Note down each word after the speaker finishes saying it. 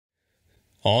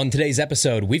On today's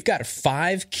episode, we've got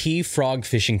 5 key frog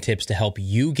fishing tips to help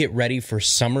you get ready for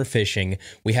summer fishing.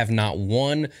 We have not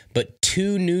one, but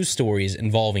 2 news stories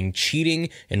involving cheating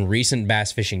in recent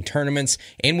bass fishing tournaments,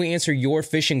 and we answer your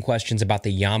fishing questions about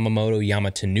the Yamamoto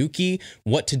Yamatanuki,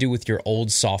 what to do with your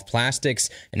old soft plastics,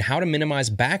 and how to minimize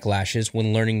backlashes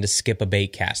when learning to skip a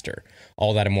baitcaster.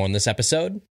 All that and more in this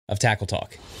episode of Tackle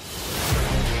Talk.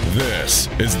 This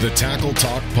is the Tackle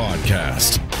Talk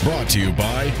Podcast, brought to you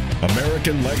by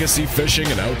American Legacy Fishing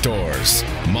and Outdoors,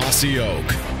 Mossy Oak,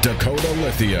 Dakota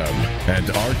Lithium, and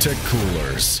RTIC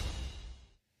Coolers.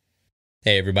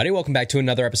 Hey everybody, welcome back to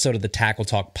another episode of the Tackle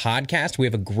Talk Podcast. We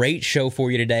have a great show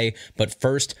for you today, but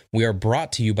first, we are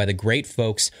brought to you by the great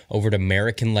folks over at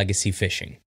American Legacy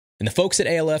Fishing. And the folks at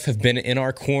ALF have been in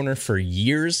our corner for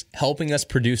years, helping us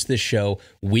produce this show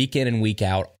week in and week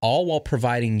out, all while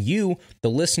providing you,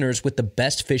 the listeners, with the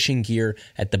best fishing gear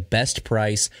at the best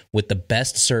price, with the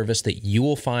best service that you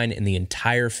will find in the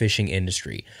entire fishing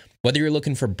industry. Whether you're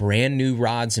looking for brand new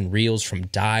rods and reels from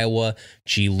Daiwa,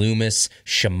 G. Loomis,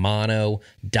 Shimano,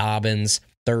 Dobbins,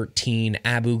 13,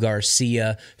 Abu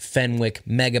Garcia, Fenwick,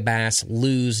 Megabass,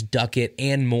 Lew's, Duckett,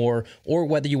 and more, or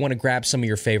whether you want to grab some of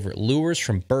your favorite lures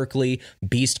from Berkley,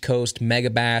 Beast Coast,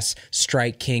 Megabass,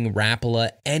 Strike King,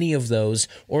 Rapala, any of those,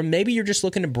 or maybe you're just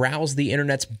looking to browse the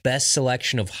internet's best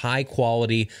selection of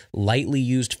high-quality, lightly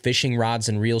used fishing rods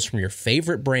and reels from your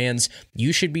favorite brands,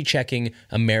 you should be checking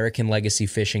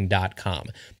AmericanLegacyFishing.com.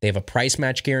 They have a price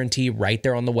match guarantee right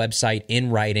there on the website in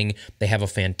writing. They have a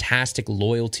fantastic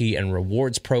loyalty and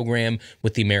rewards program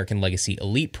with the American Legacy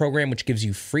Elite program, which gives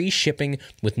you free shipping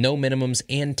with no minimums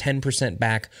and 10%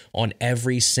 back on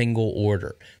every single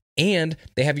order. And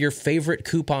they have your favorite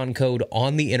coupon code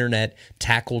on the internet,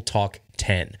 Tackle Talk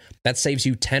 10. That saves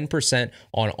you 10%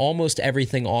 on almost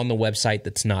everything on the website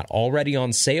that's not already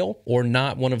on sale or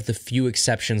not one of the few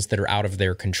exceptions that are out of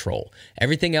their control.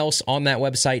 Everything else on that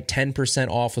website, 10%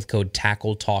 off with code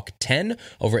TackleTalk10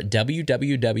 over at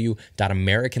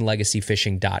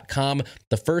www.AmericanLegacyFishing.com,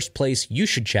 the first place you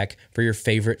should check for your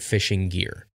favorite fishing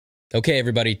gear. Okay,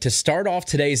 everybody, to start off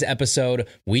today's episode,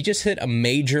 we just hit a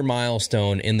major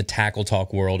milestone in the Tackle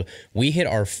Talk world. We hit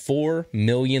our 4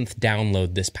 millionth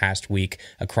download this past week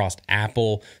across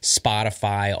Apple,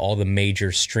 Spotify, all the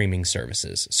major streaming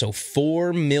services. So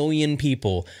 4 million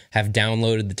people have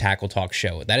downloaded the Tackle Talk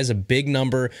show. That is a big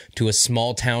number to a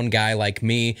small town guy like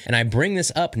me, and I bring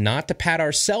this up not to pat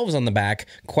ourselves on the back,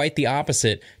 quite the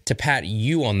opposite, to pat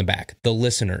you on the back, the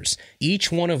listeners. Each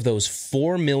one of those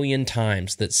 4 million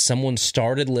times that someone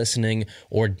started listening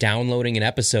or downloading an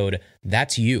episode,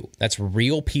 that's you. That's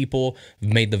real people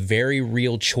who've made the very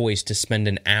real choice to spend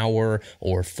an hour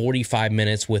or 45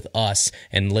 minutes with us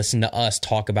and listen to us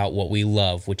talk about what we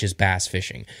love, which is bass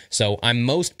fishing. So I'm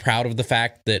most proud of the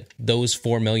fact that those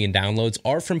 4 million downloads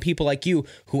are from people like you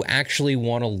who actually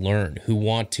want to learn, who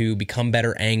want to become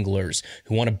better anglers,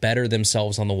 who want to better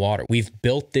themselves on the water. We've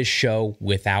built this show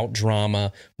without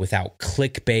drama, without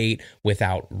clickbait,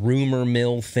 without rumor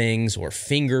mill things or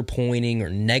finger pointing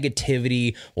or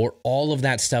negativity or all of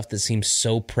that stuff that seems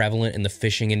so prevalent in the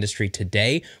fishing industry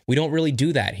today. We don't really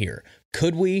do that here.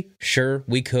 Could we? Sure,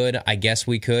 we could. I guess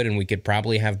we could, and we could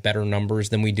probably have better numbers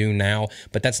than we do now,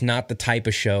 but that's not the type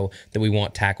of show that we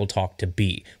want Tackle Talk to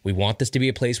be. We want this to be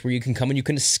a place where you can come and you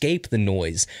can escape the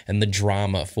noise and the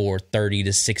drama for 30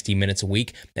 to 60 minutes a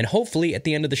week, and hopefully at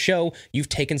the end of the show, you've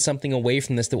taken something away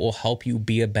from this that will help you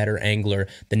be a better angler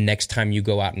the next time you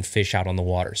go out and fish out on the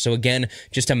water. So again,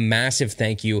 just a massive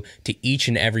thank you to each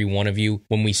and every one of you.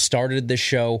 When we started this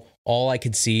show, all I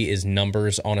could see is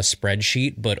numbers on a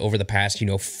spreadsheet, but over the past,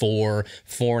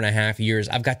 4.5 years,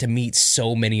 I've got to meet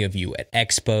so many of you at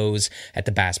expos, at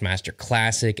the Bassmaster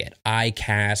Classic, at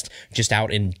ICAST, just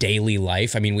out in daily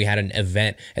life. I mean, we had an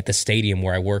event at the stadium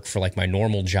where I work for like my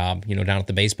normal job, down at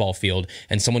the baseball field,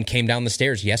 and someone came down the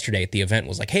stairs yesterday at the event,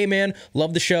 was like, "Hey man,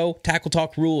 love the show, Tackle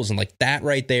Talk rules." And like that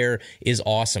right there is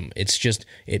awesome. It's just,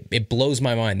 it blows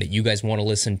my mind that you guys want to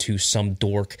listen to some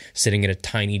dork sitting at a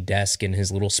tiny desk in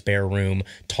his little spare room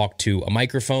talk to a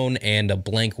microphone and a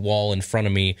blank wall in front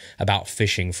of me about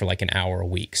fishing for like an hour a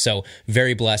week. So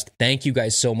very blessed. Thank you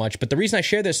guys so much. But the reason I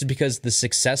share this is because the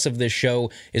success of this show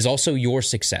is also your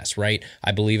success, right?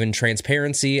 I believe in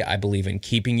transparency. I believe in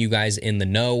keeping you guys in the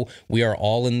know. We are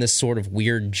all in this sort of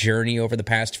weird journey over the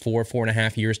past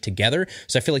 4.5 years together.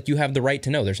 So I feel like you have the right to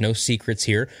know. There's no secrets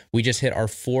here. We just hit our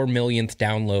 4 millionth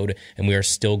download and we are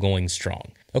still going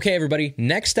strong. Okay, everybody,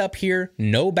 next up here,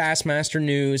 no Bassmaster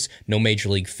news, no Major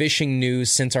League Fishing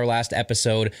news since our last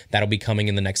episode. That'll be coming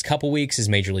in the next couple weeks as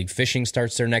Major League Fishing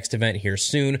starts their next event here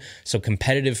soon. So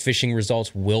competitive fishing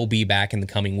results will be back in the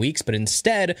coming weeks. But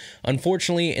instead,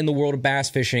 unfortunately, in the world of bass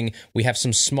fishing, we have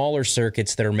some smaller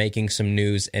circuits that are making some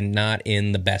news and not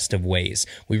in the best of ways.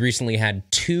 We recently had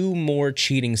 2 more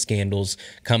cheating scandals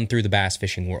come through the bass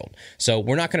fishing world. So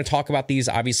we're not going to talk about these,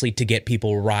 obviously, to get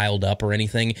people riled up or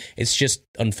anything. It's just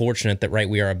unfortunate that, right,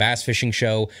 we are a bass fishing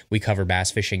show, we cover bass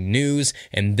fishing news,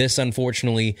 and this,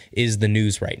 unfortunately, is the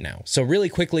news right now. So really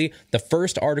quickly, the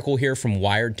first article here from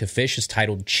Wired to Fish is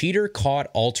titled, Cheater Caught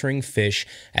Altering Fish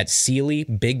at Sealy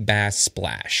Big Bass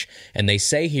Splash. And they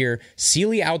say here,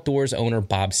 Sealy Outdoors owner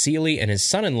Bob Sealy and his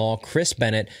son-in-law, Chris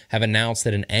Bennett, have announced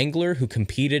that an angler who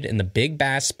competed in the Big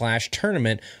Bass Splash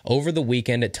tournament over the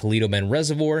weekend at Toledo Bend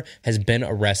Reservoir has been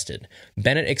arrested.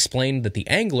 Bennett explained that the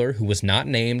angler, who was not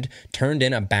named, turned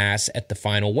in a bass at the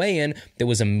final weigh-in that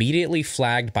was immediately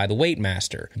flagged by the weight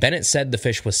master. Bennett said the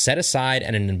fish was set aside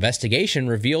and an investigation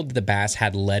revealed that the bass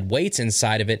had lead weights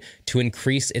inside of it to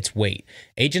increase its weight.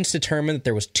 Agents determined that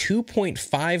there was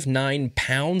 2.59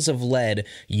 pounds of lead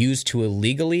used to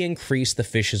illegally increase the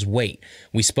fish's weight.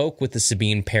 We spoke with the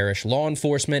Sabine Parish law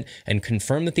enforcement and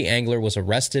confirmed that the angler was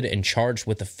arrested and charged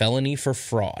with a felony for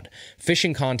fraud.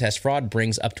 Fishing contest fraud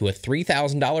brings up to a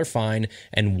 $3,000 fine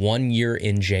and 1 year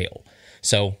in jail.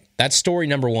 So that's story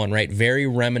number one, right? Very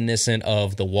reminiscent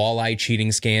of the walleye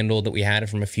cheating scandal that we had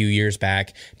from a few years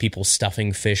back, people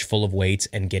stuffing fish full of weights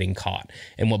and getting caught.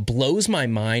 And what blows my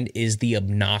mind is the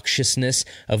obnoxiousness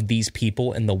of these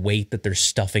people and the weight that they're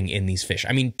stuffing in these fish.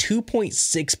 I mean,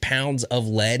 2.6 pounds of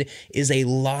lead is a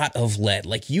lot of lead.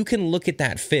 Like, you can look at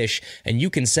that fish and you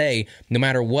can say, no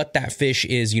matter what that fish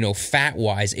is,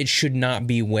 fat-wise, it should not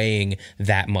be weighing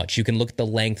that much. You can look at the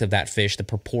length of that fish, the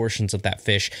proportions of that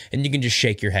fish, and you can just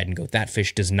shake your head and go, that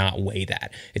fish does not weigh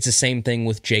that. It's the same thing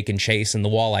with Jake and Chase and the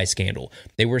walleye scandal.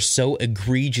 They were so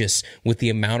egregious with the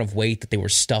amount of weight that they were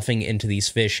stuffing into these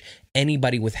fish.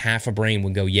 Anybody with half a brain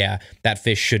would go, yeah, that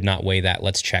fish should not weigh that.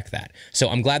 Let's check that. So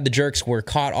I'm glad the jerks were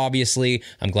caught, obviously.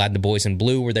 I'm glad the boys in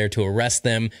blue were there to arrest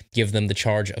them, give them the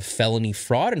charge of felony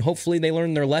fraud, and hopefully they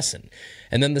learned their lesson.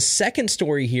 And then the second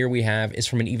story here we have is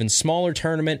from an even smaller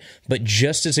tournament, but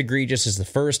just as egregious as the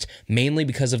first, mainly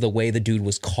because of the way the dude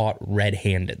was caught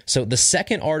red-handed. So the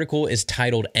second article is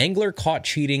titled, Angler Caught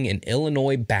Cheating in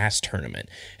Illinois Bass Tournament.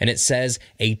 And it says,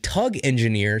 a tug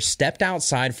engineer stepped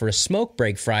outside for a smoke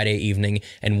break Friday evening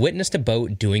and witnessed a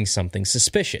boat doing something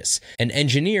suspicious. An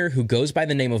engineer who goes by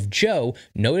the name of Joe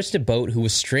noticed a boat who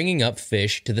was stringing up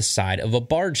fish to the side of a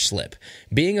barge slip.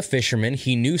 Being a fisherman,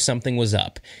 he knew something was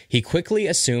up. He quickly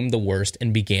assumed the worst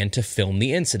and began to film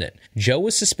the incident. Joe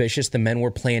was suspicious the men were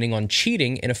planning on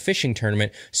cheating in a fishing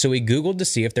tournament, so he Googled to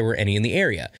see if there were any in the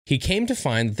area. He came to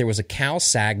find that there was a Cal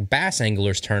Sag Bass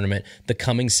Anglers tournament the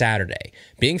coming Saturday.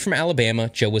 Being from Alabama,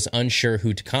 Joe was unsure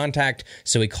who to contact,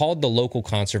 so he called the local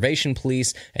conservation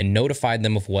police and notified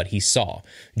them of what he saw.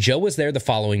 Joe was there the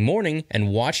following morning and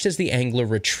watched as the angler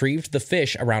retrieved the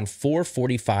fish around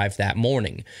 4:45 that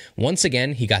morning. Once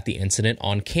again, he got the incident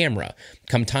on camera.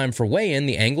 Come time for weigh-in,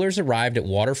 the anglers arrived at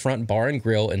Waterfront Bar and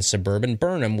Grill in suburban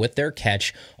Burnham with their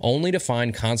catch, only to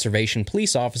find conservation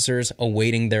police officers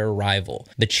awaiting their arrival.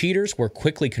 The cheaters were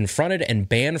quickly confronted and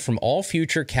banned from all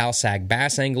future Cal Sag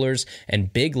Bass Anglers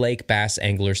and Big Lake Bass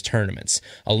Anglers tournaments.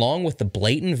 Along with the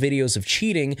blatant videos of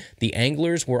cheating, the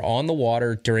anglers were on the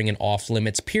water during an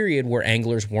off-limits period where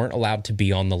anglers weren't allowed to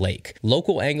be on the lake.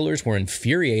 Local anglers were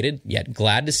infuriated, yet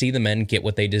glad to see the men get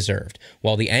what they deserved.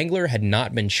 While the angler had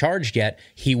not been charged yet,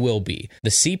 he will be.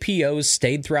 The CPOs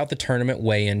stayed throughout the tournament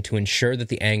weigh-in to ensure that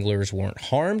the anglers weren't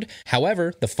harmed.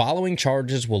 However, the following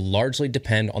charges will largely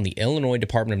depend on the Illinois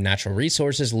Department of Natural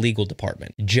Resources legal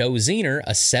department. Joe Zener,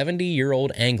 a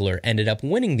 70-year-old angler, ended up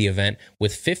winning the event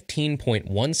with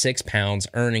 15.16 pounds,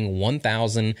 earning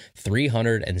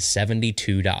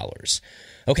 $1,372.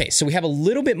 Okay, so we have a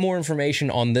little bit more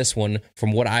information on this one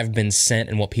from what I've been sent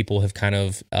and what people have kind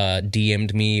of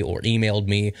DM'd me or emailed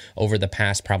me over the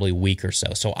past probably week or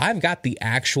so. So I've got the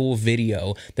actual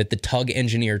video that the tug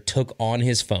engineer took on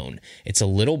his phone. It's a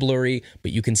little blurry,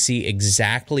 but you can see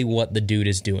exactly what the dude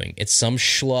is doing. It's some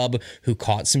schlub who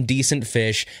caught some decent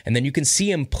fish, and then you can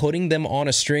see him putting them on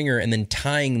a stringer and then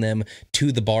tying them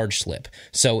to the barge slip.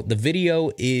 So the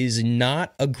video is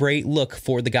not a great look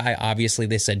for the guy. Obviously,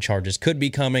 they said charges could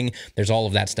be coming. There's all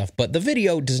of that stuff, but the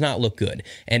video does not look good.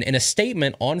 And in a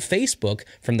statement on Facebook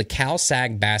from the Cal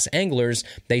Sag Bass Anglers,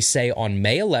 they say on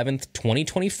May 11th,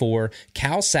 2024,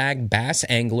 Cal Sag Bass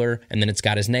Angler, and then it's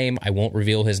got his name, I won't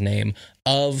reveal his name,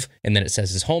 of, and then it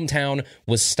says his hometown,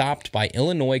 was stopped by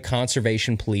Illinois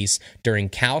Conservation Police during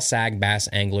Cal-Sag Bass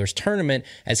Anglers Tournament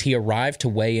as he arrived to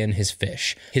weigh in his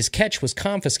fish. His catch was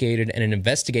confiscated and an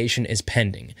investigation is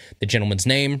pending. The gentleman's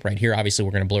name, right here, obviously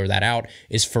we're going to blur that out,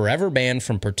 is forever banned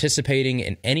from participating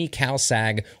in any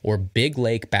Cal-Sag or Big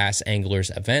Lake Bass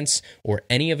Anglers events or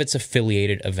any of its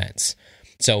affiliated events.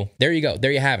 So there you go.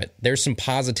 There you have it. There's some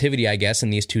positivity, I guess, in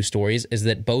these two stories, is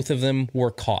that both of them were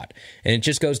caught. And it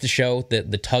just goes to show that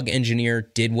the tug engineer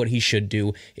did what he should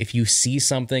do. If you see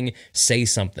something, say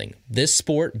something. This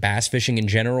sport, bass fishing in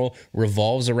general,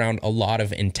 revolves around a lot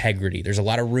of integrity. There's a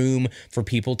lot of room for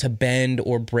people to bend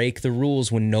or break the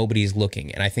rules when nobody's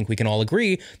looking. And I think we can all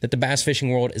agree that the bass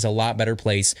fishing world is a lot better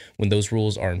place when those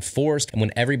rules are enforced and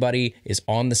when everybody is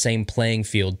on the same playing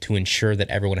field to ensure that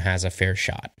everyone has a fair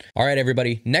shot. All right,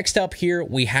 everybody. Next up here,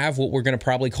 we have what we're going to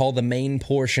probably call the main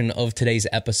portion of today's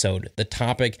episode, the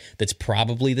topic that's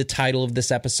probably the title of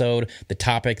this episode, the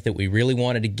topic that we really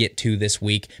wanted to get to this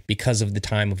week because of the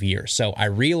time of year. So I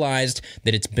realized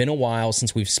that it's been a while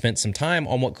since we've spent some time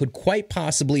on what could quite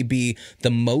possibly be the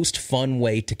most fun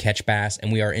way to catch bass,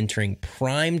 and we are entering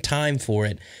prime time for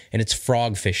it, and it's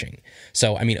frog fishing.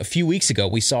 So, I mean, a few weeks ago,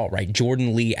 we saw, right,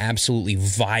 Jordan Lee absolutely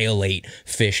violate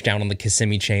fish down on the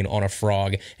Kissimmee chain on a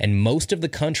frog, and most of the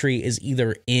country is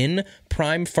either in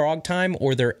prime frog time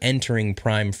or they're entering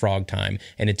prime frog time,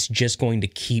 and it's just going to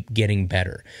keep getting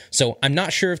better. So I'm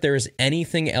not sure if there is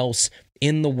anything else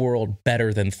in the world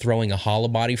better than throwing a hollow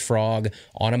body frog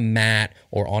on a mat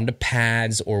or onto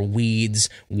pads or weeds,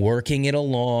 working it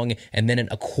along, and then an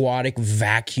aquatic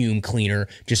vacuum cleaner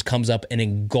just comes up and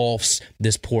engulfs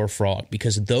this poor frog,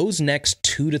 because those next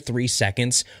 2 to 3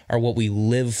 seconds are what we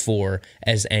live for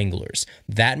as anglers.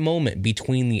 That moment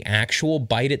between the actual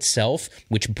bite itself,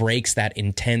 which breaks that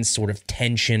intense sort of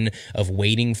tension of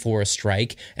waiting for a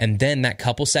strike, and then that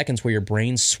couple seconds where your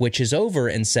brain switches over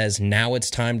and says, now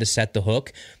it's time to set the hook.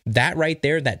 That right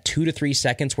there, that 2 to 3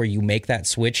 seconds where you make that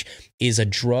switch, is a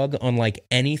drug unlike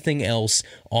anything else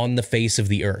on the face of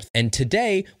the earth. And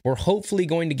today, we're hopefully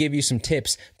going to give you some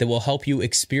tips that will help you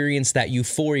experience that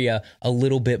euphoria a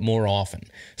little bit more often.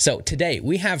 So today,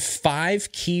 we have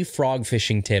 5 key frog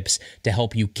fishing tips to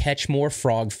help you catch more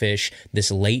frog fish this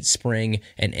late spring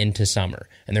and into summer.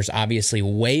 And there's obviously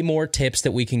way more tips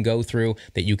that we can go through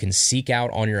that you can seek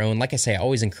out on your own. Like I say, I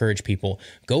always encourage people,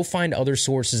 go find other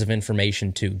sources of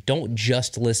information too. Don't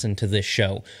just listen to this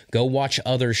show. Go watch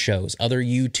other shows, other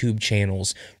YouTube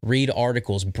channels, read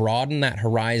articles, broaden that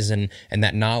horizon and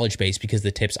that knowledge base, because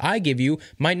the tips I give you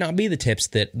might not be the tips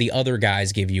that the other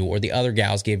guys give you or the other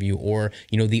gals give you, or,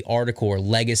 you know, the article or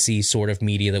legacy sort of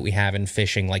media that we have in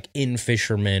fishing, like In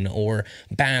Fisherman or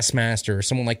Bassmaster or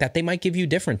someone like that. They might give you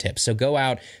different tips. So go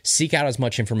out, seek out as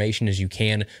much information as you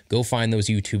can. Go find those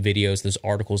YouTube videos, those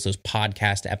articles, those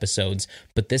podcast episodes.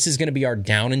 But this is going to be our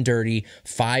down and dirty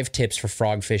 5 tips for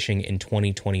frog fishing in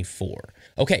 2024.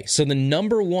 Okay, so the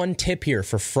number one tip here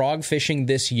for frog fishing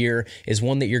this year is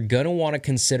one that you're going to want to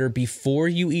consider before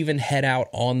you even head out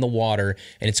on the water,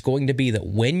 and it's going to be that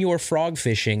when you're frog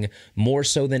fishing, more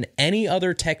so than any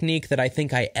other technique that I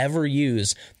think I ever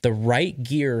use, the right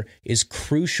gear is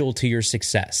crucial to your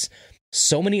success.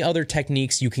 So many other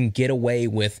techniques you can get away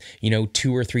with,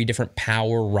 2 or 3 different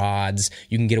power rods.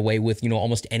 You can get away with,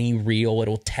 almost any reel.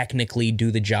 It'll technically do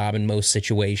the job in most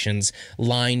situations.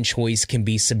 Line choice can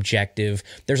be subjective.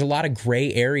 There's a lot of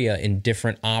gray area in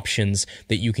different options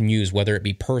that you can use, whether it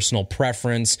be personal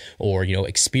preference or,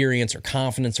 experience or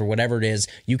confidence or whatever it is.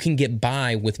 You can get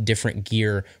by with different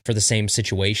gear for the same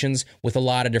situations with a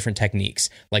lot of different techniques.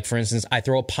 Like, for instance, I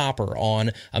throw a popper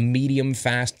on a medium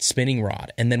fast spinning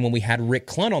rod. And then when we had Rick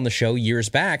Clunt on the show years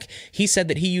back, he said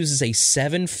that he uses a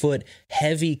 7-foot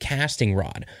heavy casting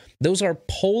rod. Those are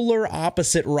polar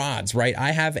opposite rods, right?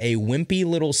 I have a wimpy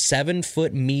little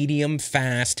 7-foot medium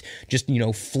fast, just,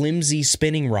 flimsy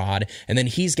spinning rod. And then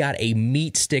he's got a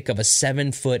meat stick of a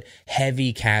 7-foot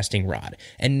heavy casting rod.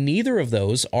 And neither of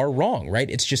those are wrong, right?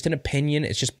 It's just an opinion.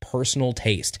 It's just personal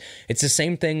taste. It's the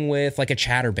same thing with like a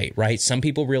chatterbait, right? Some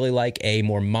people really like a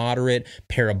more moderate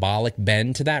parabolic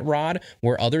bend to that rod,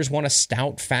 where others want a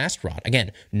stout fast rod.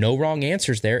 Again, no wrong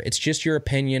answers there. It's just your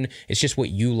opinion. It's just what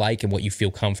you like and what you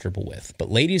feel comfortable with. But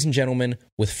ladies and gentlemen,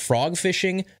 with frog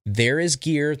fishing, there is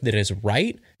gear that is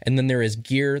right, and then there is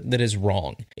gear that is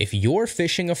wrong. If you're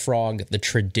fishing a frog the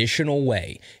traditional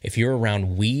way, if you're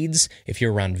around weeds, if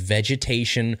you're around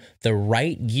vegetation, the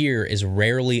right gear is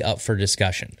rarely up for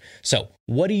discussion. So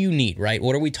what do you need, right?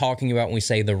 What are we talking about when we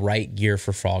say the right gear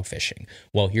for frog fishing?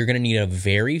 Well, you're going to need a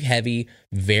very heavy,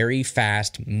 very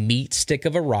fast meat stick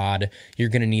of a rod. You're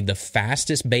going to need the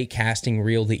fastest bait casting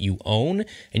reel that you own,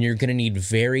 and you're going to need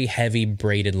very heavy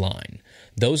braided line.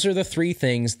 Those are the three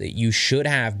things that you should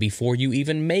have before you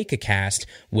even make a cast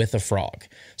with a frog.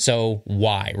 So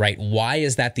why, right? Why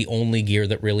is that the only gear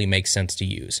that really makes sense to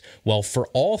use? Well, for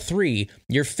all three,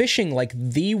 you're fishing like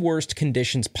the worst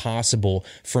conditions possible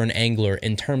for an angler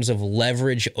in terms of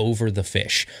leverage over the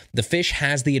fish. The fish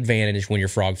has the advantage when you're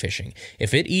frog fishing.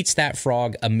 If it eats that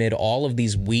frog amid all of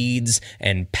these weeds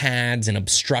and pads and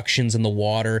obstructions in the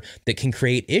water that can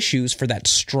create issues for that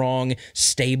strong,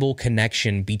 stable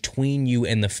connection between you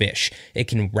and the fish. It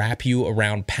can wrap you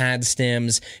around pad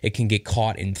stems. It can get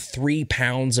caught in 3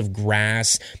 pounds of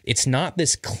grass. It's not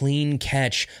this clean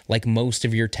catch like most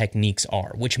of your techniques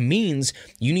are, which means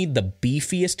you need the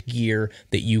beefiest gear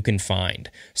that you can find.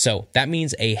 So that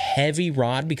means a heavy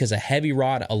rod, because a heavy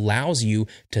rod allows you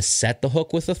to set the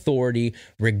hook with authority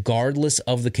regardless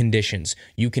of the conditions.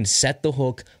 You can set the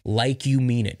hook like you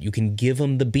mean it. You can give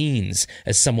them the beans,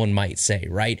 as someone might say,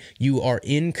 right? You are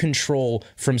in control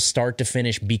from start to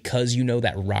finish because you know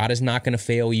that rod is not going to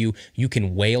fail you. You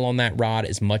can wail on that rod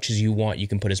as much as you want. You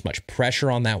can put as much pressure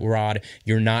on that rod.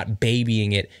 You're not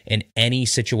babying it in any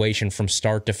situation from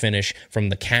start to finish, from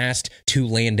the cast to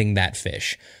landing that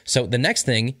fish. So the next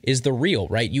thing is the reel,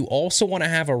 right? You also want to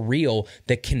have a reel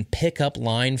that can pick up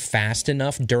line fast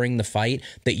enough during the fight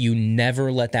that you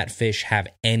never let that fish have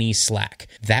any slack.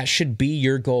 That should be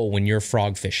your goal when you're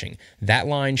frog fishing. That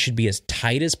line should be as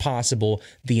tight as possible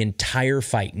the entire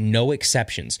fight, no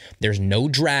exceptions. There's no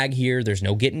drag here. There's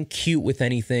no getting cute with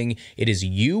anything. It is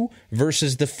you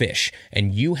versus the fish,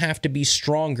 and you have to be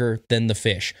stronger than the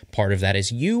fish. Part of that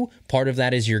is you, part of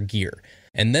that is your gear.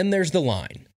 And then there's the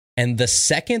line. And the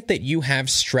second that you have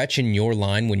stretch in your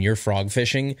line when you're frog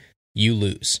fishing, you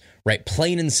lose, right?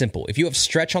 Plain and simple. If you have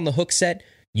stretch on the hook set,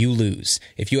 you lose.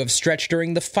 If you have stretch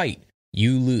during the fight,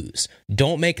 you lose.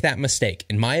 Don't make that mistake.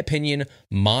 In my opinion,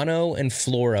 mono and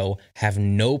fluoro have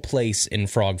no place in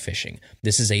frog fishing.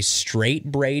 This is a straight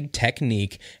braid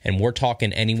technique, and we're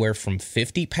talking anywhere from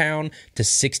 50-pound to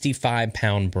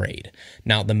 65-pound braid.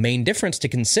 Now, the main difference to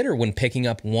consider when picking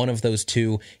up one of those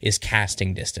two is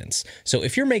casting distance. So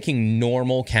if you're making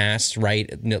normal casts, right,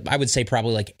 I would say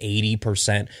probably like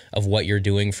 80% of what you're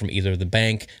doing from either the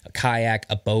bank, a kayak,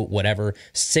 a boat, whatever,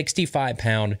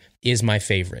 65-pound is my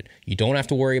favorite. You don't have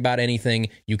to worry about anything.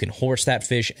 You can horse that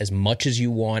fish as much as you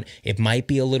want. It might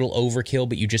be a little overkill,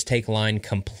 but you just take line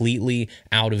completely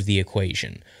out of the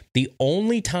equation. The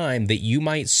only time that you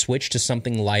might switch to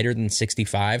something lighter than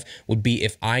 65 would be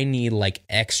if I need like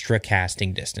extra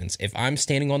casting distance. If I'm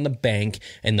standing on the bank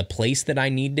and the place that I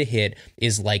need to hit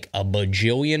is like a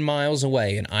bajillion miles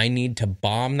away and I need to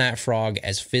bomb that frog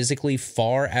as physically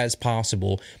far as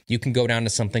possible, you can go down to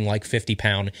something like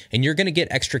 50-pound and you're going to get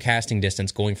extra casting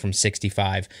distance going from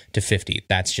 65 to 50.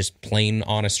 That's just plain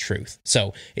honest truth.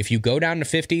 So if you go down to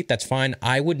 50, that's fine.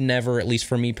 I would never, at least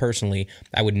for me personally,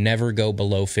 I would never go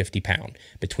below 50-pound.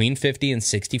 Between 50 and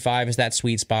 65 is that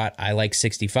sweet spot. I like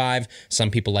 65.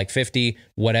 Some people like 50.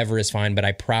 Whatever is fine, but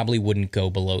I probably wouldn't go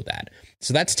below that.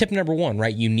 So that's tip number one,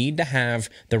 right? You need to have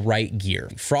the right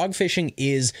gear. Frog fishing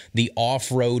is the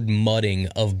off-road mudding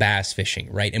of bass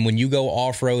fishing, right? And when you go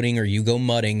off-roading or you go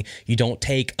mudding, you don't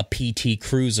take a PT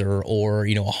Cruiser or,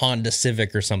 a Honda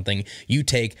Civic or something. You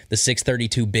take the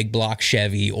 632 big block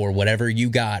Chevy or whatever you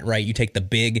got, right? You take the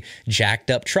big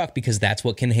jacked up truck because that's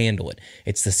what can handle it.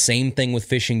 It's the same thing with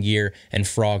fishing gear and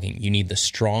frogging. You need the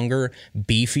stronger,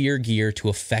 beefier gear to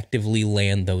effectively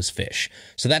land those fish.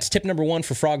 So that's tip number one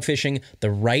for frog fishing. The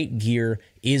right gear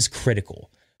is critical.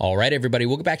 All right, everybody,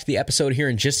 we'll get back to the episode here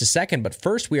in just a second, but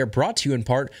first we are brought to you in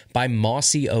part by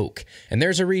Mossy Oak. And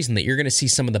there's a reason that you're going to see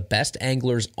some of the best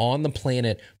anglers on the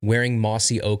planet wearing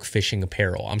Mossy Oak fishing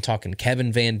apparel. I'm talking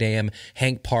Kevin Van Dam,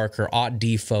 Hank Parker, Ott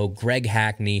Defoe, Greg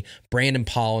Hackney, Brandon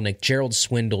Polinick, Gerald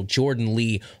Swindle, Jordan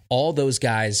Lee. All those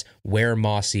guys wear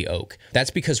Mossy Oak.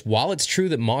 That's because while it's true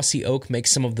that Mossy Oak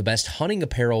makes some of the best hunting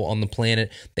apparel on the planet,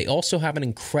 they also have an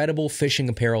incredible fishing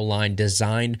apparel line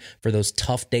designed for those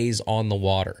tough days on the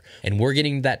water. And we're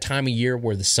getting to that time of year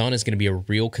where the sun is going to be a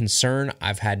real concern.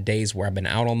 I've had days where I've been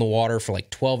out on the water for like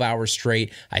 12 hours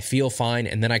straight. I feel fine,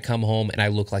 and then I come home and I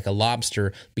look like a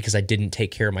lobster because I didn't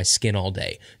take care of my skin all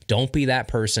day. Don't be that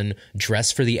person.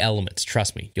 Dress for the elements.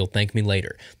 Trust me, you'll thank me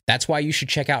later. That's why you should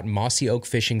check out Mossy Oak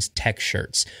Fishing Fishing's tech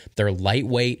shirts. They're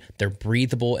lightweight, they're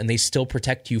breathable, and they still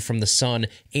protect you from the sun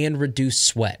and reduce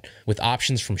sweat. With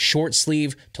options from short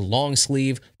sleeve to long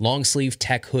sleeve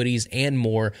tech hoodies, and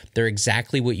more, they're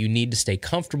exactly what you need to stay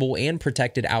comfortable and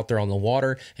protected out there on the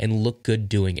water and look good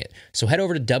doing it. So head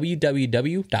over to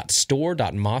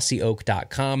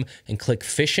www.store.mossyoak.com and click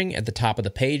fishing at the top of the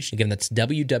page. Again, that's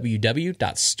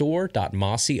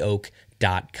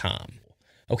www.store.mossyoak.com.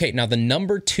 Okay, now the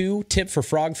number 2 tip for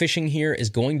frog fishing here is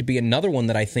going to be another one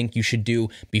that I think you should do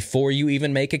before you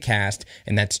even make a cast,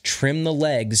 and that's trim the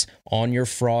legs on your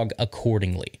frog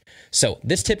accordingly. So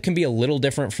this tip can be a little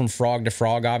different from frog to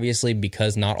frog, obviously,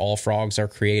 because not all frogs are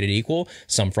created equal.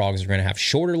 Some frogs are going to have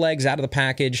shorter legs out of the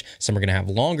package. Some are going to have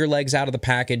longer legs out of the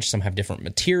package. Some have different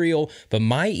material. But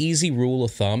my easy rule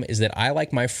of thumb is that I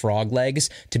like my frog legs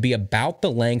to be about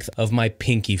the length of my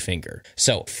pinky finger.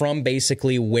 So from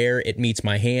basically where it meets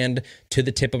my hand to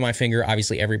the tip of my finger.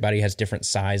 Obviously, everybody has different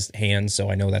sized hands,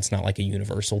 so I know that's not like a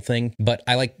universal thing. But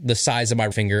I like the size of my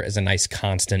finger as a nice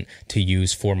constant to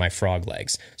use for my frog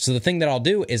legs. So the thing that I'll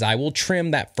do is I will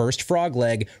trim that first frog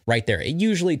leg right there. It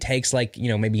usually takes like,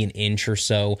 maybe an inch or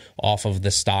so off of the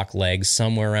stock legs,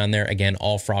 somewhere around there. Again,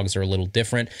 all frogs are a little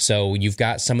different. So you've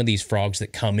got some of these frogs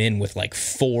that come in with like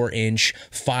 4-inch,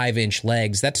 5-inch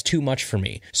legs. That's too much for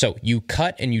me. So you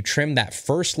cut and you trim that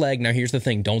first leg. Now here's the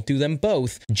thing, don't do them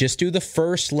both. Just do the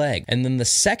first leg. And then the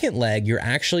second leg, you're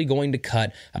actually going to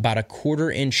cut about a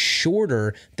 1/4 inch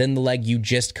shorter than the leg you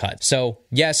just cut. So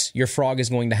yes, your frog is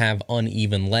going to have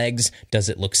uneven legs. Does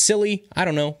it look silly? I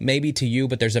don't know, maybe to you,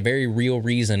 but there's a very real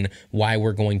reason why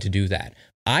we're going to do that.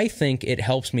 I think it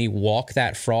helps me walk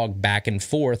that frog back and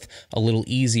forth a little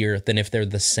easier than if they're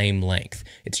the same length.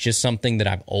 It's just something that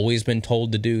I've always been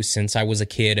told to do since I was a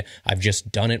kid. I've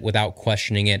just done it without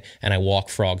questioning it, and I walk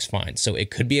frogs fine. So it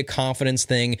could be a confidence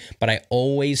thing, but I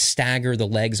always stagger the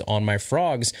legs on my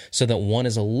frogs so that one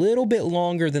is a little bit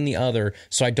longer than the other,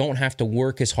 so I don't have to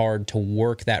work as hard to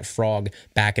work that frog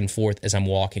back and forth as I'm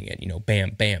walking it.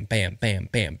 Bam, bam, bam, bam,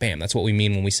 bam, bam. That's what we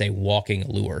mean when we say walking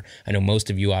a lure. I know most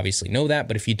of you obviously know that,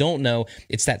 but if you don't know,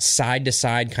 it's that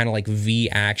side-to-side kind of like V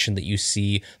action that you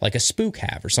see like a spook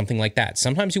have or something like that.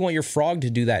 Sometimes you want your frog to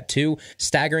do that too.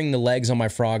 Staggering the legs on my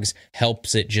frogs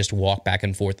helps it just walk back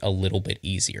and forth a little bit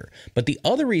easier. But the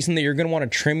other reason that you're going to want to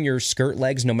trim your skirt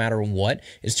legs no matter what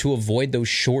is to avoid those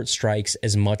short strikes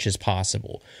as much as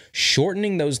possible.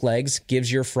 Shortening those legs gives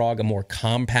your frog a more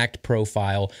compact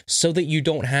profile so that you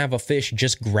don't have a fish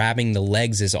just grabbing the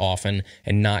legs as often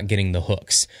and not getting the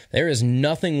hooks. There is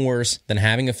nothing worse than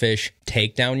having a fish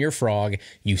take down your frog,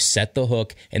 you set the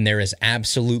hook, and there is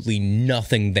absolutely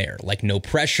nothing there. Like no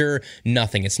pressure,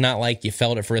 nothing. It's not like you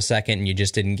felt it for a second and you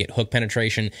just didn't get hook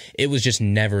penetration. It was just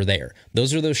never there.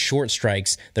 Those are those short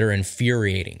strikes that are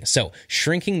infuriating. So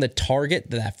shrinking the target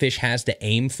that fish has to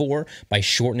aim for by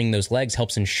shortening those legs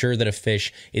helps ensure that a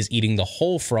fish is eating the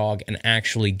whole frog and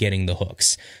actually getting the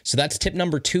hooks. So that's tip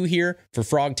number 2 here for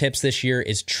frog tips this year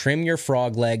is trim your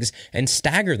frog legs and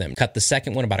stagger them. Cut the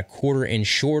second one about a 1/4 inch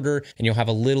shorter, and you'll have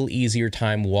a little easier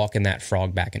time walking that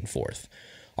frog back and forth.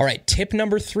 All right, tip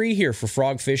number 3 here for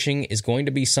frog fishing is going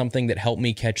to be something that helped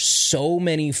me catch so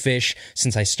many fish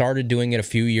since I started doing it a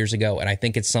few years ago, and I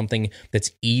think it's something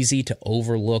that's easy to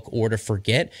overlook or to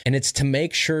forget, and it's to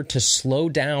make sure to slow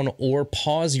down or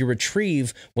pause your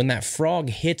retrieve when that frog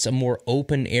hits a more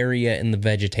open area in the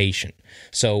vegetation.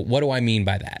 So what do I mean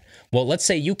by that? Well, let's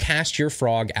say you cast your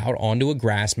frog out onto a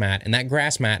grass mat, and that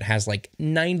grass mat has like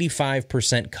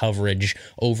 95% coverage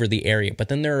over the area, but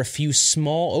then there are a few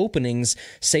small openings,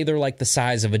 say they're like the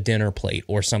size of a dinner plate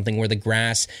or something where the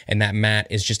grass and that mat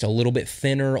is just a little bit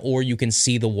thinner, or you can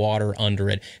see the water under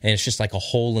it, and it's just like a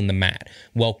hole in the mat.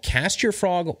 Well, cast your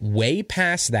frog way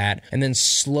past that, and then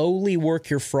slowly work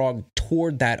your frog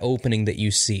toward that opening that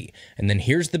you see. And then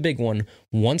here's the big one.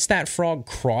 Once that frog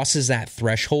crosses that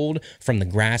threshold from the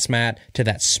grass mat to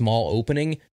that small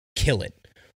opening, kill it.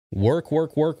 Work,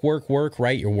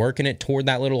 right? You're working it toward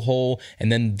that little hole,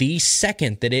 and then the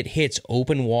second that it hits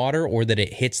open water or that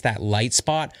it hits that light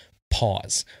spot,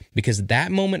 pause. Because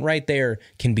that moment right there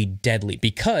can be deadly.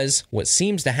 Because what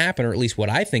seems to happen, or at least what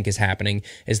I think is happening,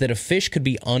 is that a fish could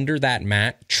be under that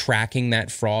mat tracking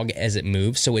that frog as it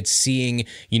moves. So it's seeing,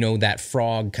 that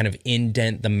frog kind of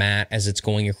indent the mat as it's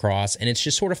going across, and it's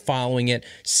just sort of following it,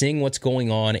 seeing what's going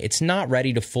on. It's not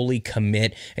ready to fully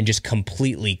commit and just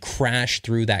completely crash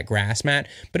through that grass mat,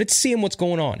 but it's seeing what's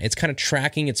going on. It's kind of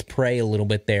tracking its prey a little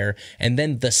bit there. And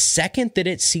then the second that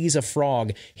it sees a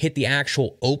frog hit the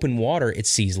actual open water, it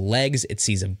sees legs, it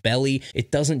sees a belly.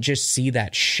 It doesn't just see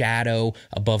that shadow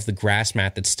above the grass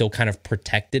mat that's still kind of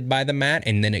protected by the mat,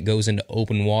 and then it goes into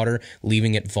open water,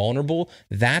 leaving it vulnerable.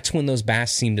 That's when those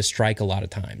bass seem to strike a lot of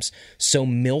times. So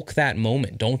milk that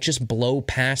moment. Don't just blow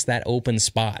past that open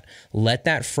spot. Let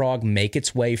that frog make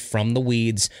its way from the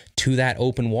weeds to that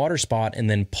open water spot and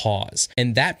then pause.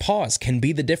 And that pause can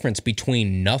be the difference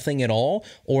between nothing at all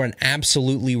or an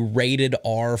absolutely rated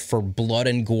R for blood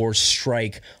and gore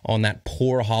strike on that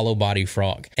poor hollow body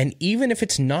frog. And even if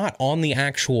it's not on the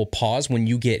actual pause when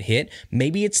you get hit,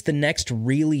 maybe it's the next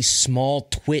really small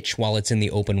twitch while it's in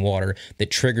the open water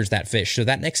that triggers that fish. So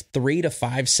that next 3 to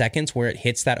 5 seconds where it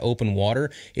hits that open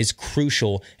water is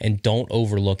crucial, and don't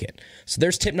overlook it. So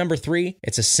there's tip number 3.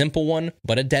 It's a simple one,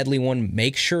 but a deadly one.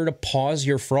 Make sure to pause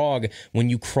your frog when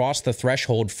you cross the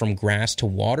threshold from grass to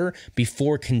water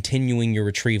before continuing your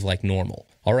retrieve like normal.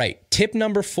 All right, tip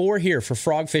number 4 here for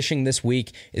frog fishing this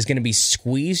week is going to be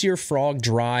squeeze your frog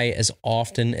dry as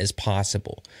often as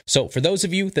possible. So for those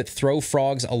of you that throw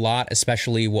frogs a lot,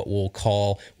 especially what we'll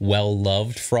call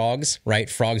well-loved frogs, right?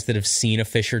 Frogs that have seen a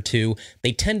fish or two,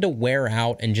 they tend to wear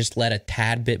out and just let a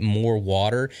tad bit more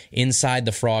water inside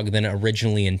the frog than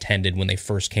originally intended when they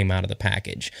first came out of the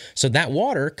package. So that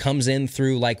water comes in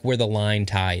through like where the line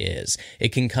tie is. It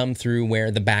can come through where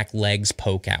the back legs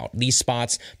poke out. These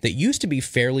spots that used to be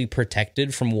fairly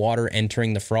protected from water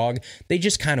entering the frog, they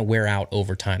just kind of wear out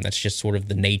over time. That's just sort of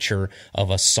the nature of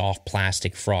a soft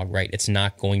plastic frog, right? It's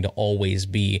not going to always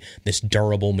be this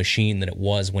durable machine that it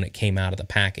was when it came out of the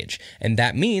package. And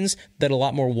that means that a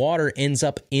lot more water ends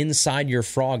up inside your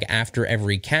frog after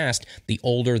every cast, the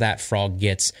older that frog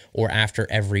gets, or after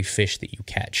every fish that you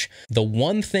catch. The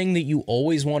one thing that you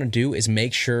always want to do is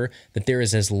make sure that there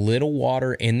is as little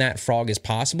water in that frog as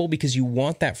possible, because you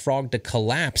want that frog to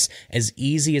collapse as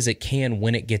easy as it can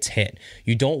when it gets hit.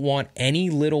 You don't want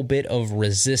any little bit of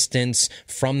resistance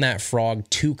from that frog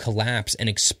to collapse and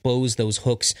expose those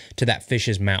hooks to that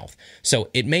fish's mouth. So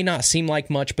it may not seem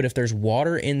like much, but if there's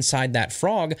water inside that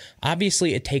frog,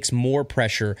 obviously it takes more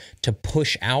pressure to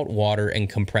push out water and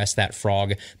compress that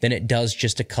frog than it does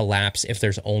just to collapse if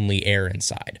there's only air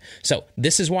inside. So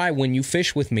this is why when you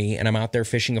fish with me and I'm out there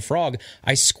fishing a frog,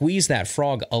 I squeeze that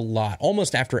frog a lot,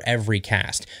 almost after every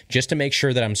cast, just to make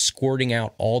sure that I'm squirting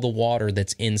out all the water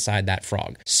that's inside that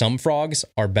frog. Some frogs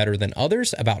are better than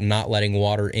others about not letting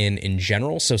water in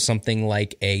general. So something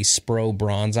like a Spro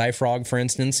bronzeye frog, for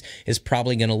instance, is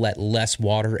probably going to let less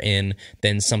water in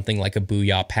than something like a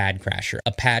Booyah pad crasher.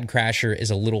 A pad crasher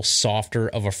is a little softer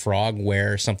of a frog,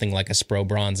 where something like a Spro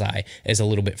bronzeye is a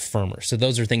little bit firmer. So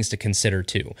those are things to consider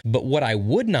too. But what I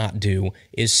would not do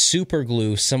is super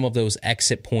glue some of those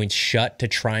exit points shut to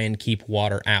try and keep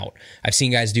water out. I've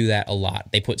seen guys do that a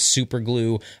lot. They put super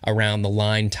glue around the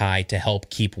line tie to help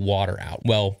keep water out.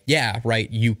 Well, yeah, right,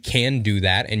 you can do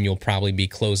that, and you'll probably be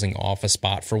closing off a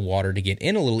spot for water to get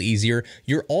in a little easier.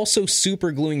 You're also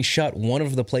super gluing shut one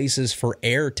of the places for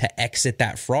air to exit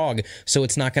that frog, so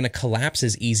it's not going to collapse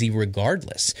as easy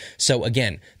regardless. So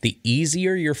again, the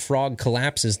easier your frog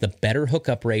collapses, the better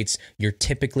hookup rates you're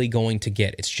typically going to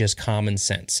get. It's just common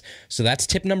sense. So that's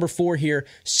tip number 4 here.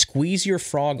 Squeeze your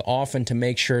frog often to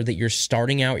make sure that you're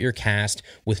starting out your cast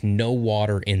with no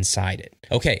water inside it.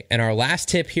 Okay, and our last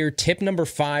tip here, tip number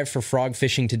 5 for frog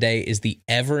fishing today, is the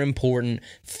ever important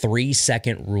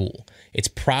 3-second rule. It's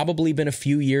probably been a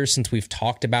few years since we've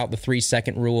talked about the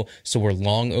 3-second rule, so we're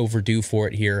long overdue for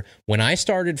it here. When I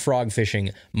started frog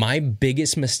fishing, my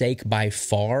biggest mistake by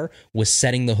far was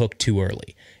setting the hook too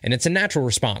early. And it's a natural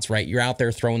response, right? You're out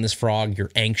there throwing this frog,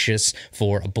 you're anxious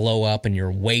for a blow up, and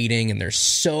you're waiting, and there's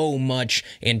so much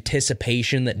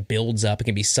anticipation that builds up. It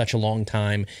can be such a long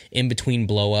time in between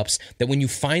blow ups that when you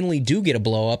finally do get a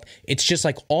blow up, it's just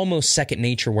like almost second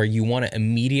nature, where you want to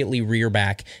immediately rear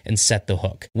back and set the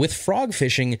hook. With frog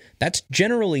fishing, that's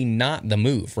generally not the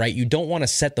move, right? You don't want to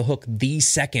set the hook the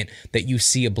second that you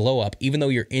see a blow up, even though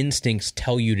your instincts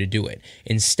tell you to do it.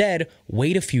 Instead,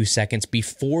 wait a few seconds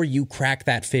before you crack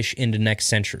that fish into next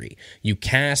century. You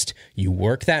cast, you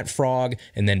work that frog,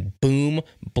 and then boom,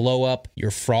 blow up,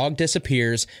 your frog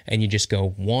disappears, and you just go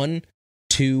 1,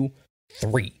 2,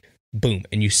 3. Boom,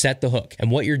 and you set the hook.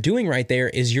 And what you're doing right there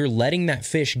is you're letting that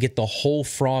fish get the whole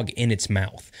frog in its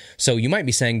mouth. So you might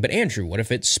be saying, but Andrew, what if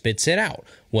it spits it out?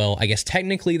 Well, I guess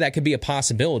technically that could be a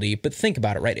possibility, but think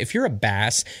about it, right? If you're a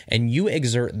bass and you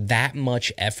exert that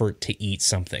much effort to eat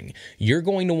something, you're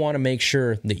going to want to make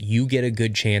sure that you get a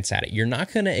good chance at it. You're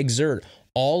not going to exert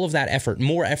all of that effort,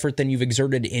 more effort than you've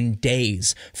exerted in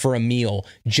days for a meal,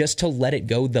 just to let it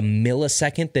go the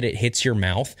millisecond that it hits your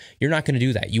mouth, you're not going to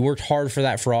do that. You worked hard for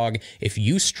that frog. If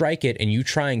you strike it and you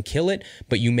try and kill it,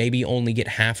 but you maybe only get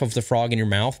half of the frog in your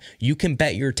mouth, you can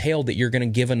bet your tail that you're going to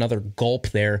give another gulp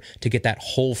there to get that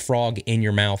whole frog in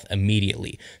your mouth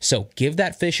immediately. So give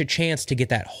that fish a chance to get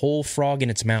that whole frog in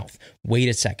its mouth. Wait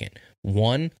a second.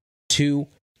 1, 2,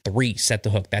 3, set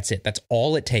the hook. That's it. That's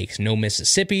all it takes. No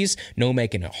Mississippis, no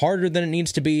making it harder than it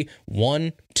needs to be.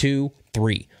 1, 2,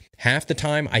 3. Half the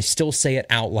time, I still say it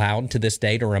out loud to this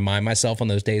day to remind myself on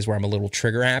those days where I'm a little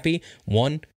trigger happy.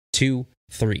 1, 2,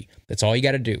 3. That's all you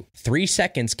got to do. 3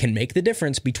 seconds can make the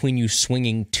difference between you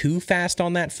swinging too fast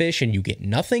on that fish and you get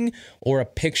nothing, or a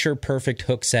picture perfect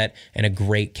hook set and a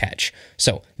great catch.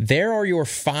 So there are your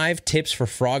 5 tips for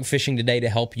frog fishing today to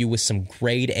help you with some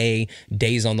grade A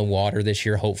days on the water this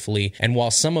year, hopefully. And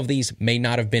while some of these may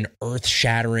not have been earth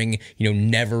shattering,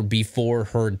 never before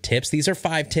heard tips, these are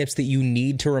 5 tips that you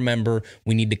need to remember.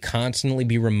 We need to constantly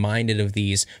be reminded of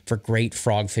these for great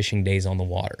frog fishing days on the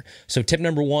water. So tip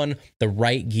number 1, the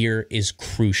right gear is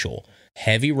crucial.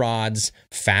 Heavy rods,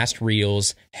 fast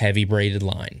reels, heavy braided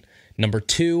line. Number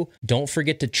 2, don't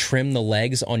forget to trim the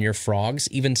legs on your frogs,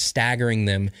 even staggering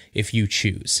them if you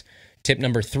choose. Tip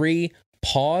number 3,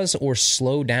 pause or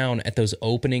slow down at those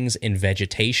openings in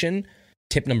vegetation.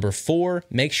 Tip number 4,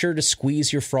 make sure to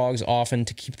squeeze your frogs often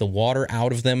to keep the water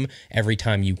out of them every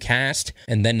time you cast.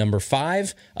 And then number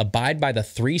 5, abide by the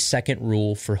 3-second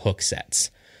rule for hook sets.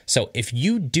 So if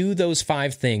you do those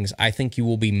 5 things, I think you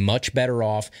will be much better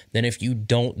off than if you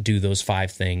don't do those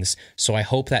 5 things. So I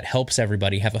hope that helps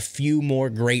everybody have a few more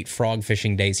great frog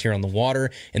fishing days here on the water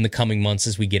in the coming months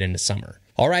as we get into summer.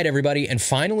 All right, everybody. And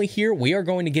finally here, we are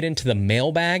going to get into the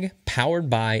mailbag powered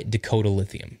by Dakota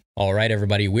Lithium. All right,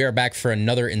 everybody, we are back for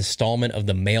another installment of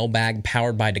the mailbag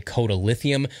powered by Dakota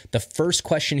Lithium. The first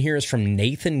question here is from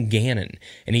Nathan Gannon,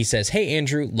 and he says, "Hey,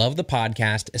 Andrew, love the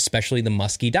podcast, especially the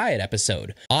musky diet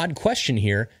episode. Odd question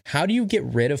here. How do you get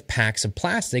rid of packs of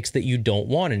plastics that you don't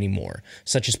want anymore,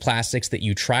 such as plastics that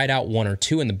you tried out 1 or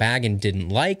 2 in the bag and didn't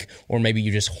like, or maybe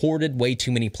you just hoarded way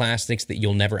too many plastics that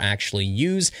you'll never actually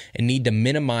use and need to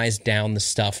minimize down the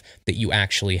stuff that you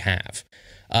actually have?"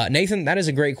 Nathan, that is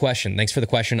a great question. Thanks for the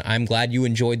question. I'm glad you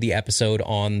enjoyed the episode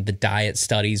on the diet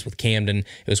studies with Camden. It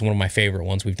was one of my favorite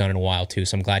ones we've done in a while too,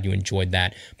 so I'm glad you enjoyed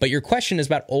that. But your question is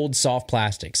about old soft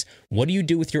plastics. What do you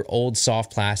do with your old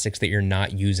soft plastics that you're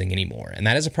not using anymore? And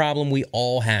that is a problem we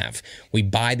all have. We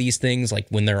buy these things like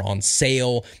when they're on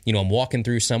sale. I'm walking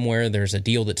through somewhere, there's a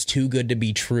deal that's too good to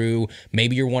be true.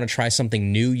 Maybe you want to try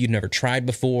something new you've never tried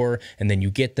before, and then you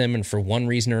get them, and for one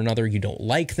reason or another, you don't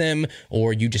like them,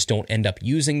 or you just don't end up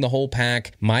using the whole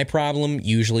pack. My problem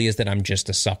usually is that I'm just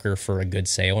a sucker for a good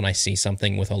sale, and I see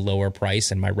something with a lower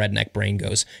price and my redneck brain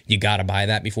goes, you gotta buy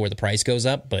that before the price goes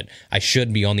up. But I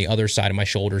should be on the other side of my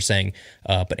shoulder saying,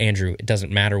 but Andrew, it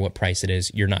doesn't matter what price it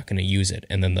is, you're not going to use it.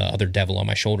 And then the other devil on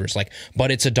my shoulder is like,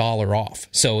 but it's $1 off.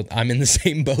 So I'm in the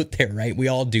same boat there, right? We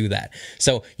all do that.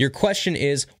 So your question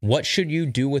is, what should you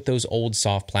do with those old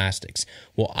soft plastics?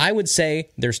 Well, I would say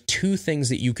there's 2 things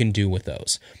that you can do with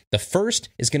those. The first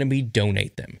is going to be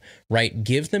donate them, right?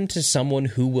 Give them to someone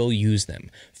who will use them.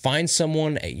 Find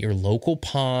someone at your local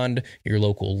pond, your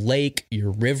local lake,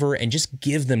 your river, and just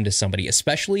give them to somebody,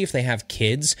 especially if they have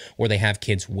kids or they have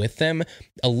kids with them.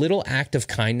 A little act of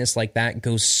kindness like that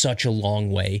goes such a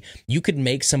long way. You could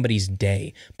make somebody's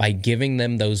day by giving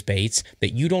them those baits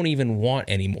that you don't even want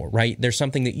anymore, right? There's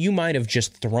something that you might have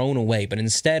just thrown away, but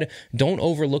instead, don't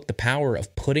overlook the power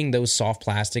of putting those soft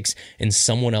plastics in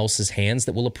someone else's hands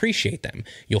that will appreciate them.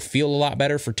 You'll feel a lot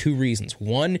better for 2 reasons.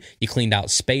 1, you cleaned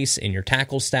out space in your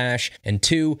tackle stash, and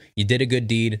 2, you did a good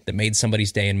deed that made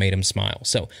somebody's day and made them smile.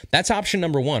 So that's option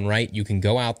number 1, right? You can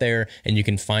go out there and you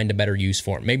can find a better use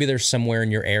for it. Maybe there's somewhere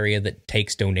in your area that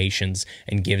takes donations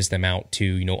and gives them out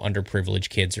to, underprivileged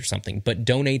kids or something, but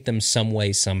donate them some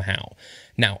way, somehow.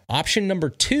 Now, option number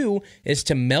 2 is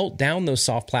to melt down those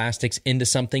soft plastics into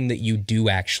something that you do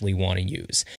actually want to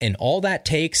use. And all that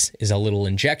takes is a little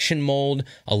injection mold,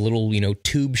 a little,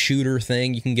 tube shooter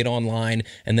thing you can get online,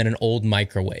 and then an old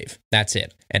microwave. That's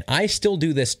it. And I still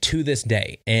do this to this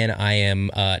day. And I am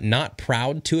not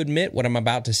proud to admit what I'm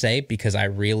about to say because I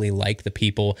really like the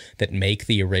people that make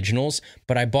the originals.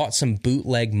 But I bought some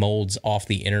bootleg molds off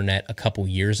the internet a couple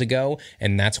years ago,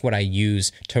 and that's what I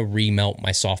use to remelt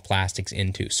my soft plastics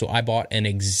into. So I bought an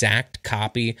exact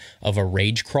copy of a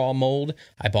Rage Crawl mold.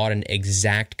 I bought an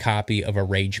exact copy of a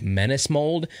Rage Menace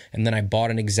mold. And then I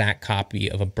bought an exact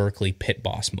copy of a Berkeley Pit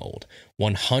Boss mold.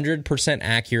 100%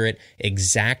 accurate,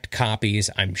 exact copies.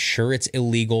 I'm sure it's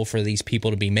illegal for these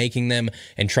people to be making them.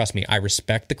 And trust me, I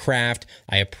respect the craft.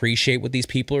 I appreciate what these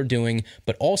people are doing,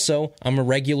 but also I'm a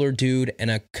regular dude and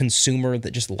a consumer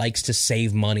that just likes to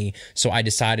save money. So I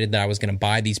decided that I was going to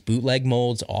buy these bootleg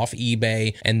molds off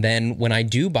eBay. And then when I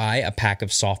do buy a pack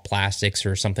of soft plastics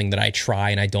or something that I try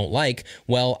and I don't like,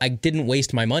 well, I didn't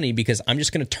waste my money because I'm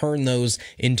just going to turn those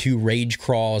into rage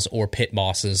craws or pit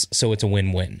bosses. So it's a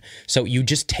win-win. So you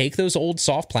just take those old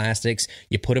soft plastics,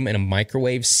 you put them in a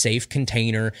microwave safe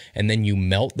container, and then you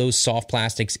melt those soft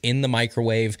plastics in the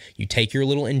microwave. You take your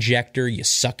little injector, you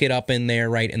suck it up in there,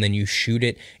 right? And then you shoot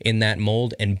it in that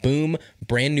mold and boom,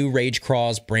 brand new rage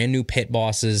craws, brand new pit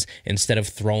bosses instead of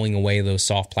throwing away those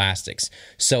soft plastics.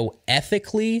 So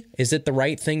ethically, is it the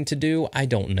right thing to do? I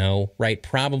don't know, right?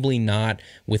 Probably not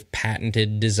with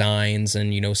patented designs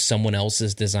and, someone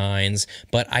else's designs,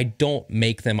 but I don't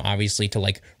make them obviously to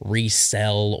like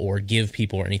resell or give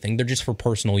people or anything. They're just for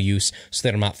personal use so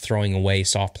that I'm not throwing away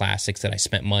soft plastics that I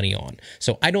spent money on.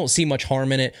 So I don't see much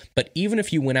harm in it, but even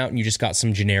if you went out and you just got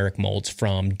some generic molds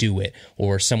from Do It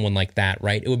or someone like that,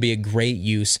 right? It would be a great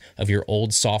use of your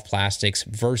old soft plastics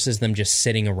versus them just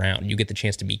sitting around. You get the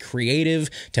chance to be creative,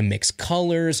 to mix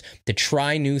colors, to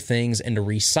try new things, and to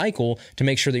recycle to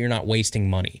make sure that you're not wasting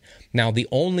money. Now, the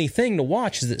only thing to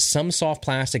watch is that some soft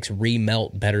plastics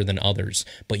remelt better than others,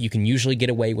 but you can usually get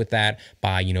away with that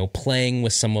by, playing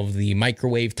with some of the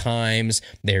microwave times.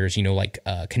 There's,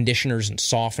 conditioners and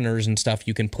softeners and stuff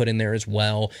you can put in there as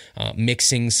well.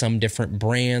 Mixing some different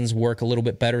brands work a little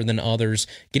bit better than others.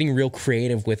 Getting real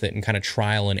creative with it and kind of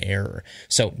trial and error.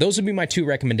 So those would be my two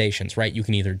recommendations, right? You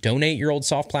can either donate your old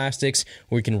soft plastics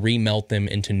or you can remelt them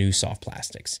into new soft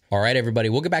plastics. All right, everybody,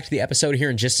 we'll get back to the episode here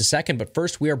in just a second, but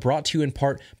first we are brought to you in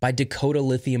part by Dakota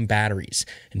lithium batteries.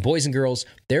 And boys and girls,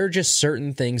 there are just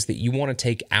certain things that you want to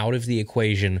take out of the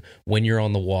equation when you're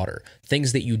on the water.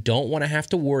 Things that you don't want to have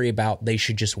to worry about. They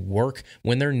should just work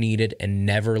when they're needed and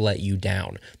never let you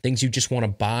down. Things you just want to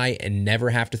buy and never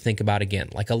have to think about again,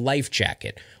 like a life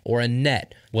jacket or a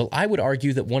net. Well, I would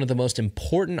argue that one of the most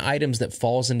important items that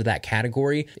falls into that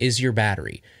category is your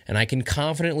battery. And I can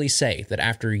confidently say that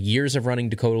after years of running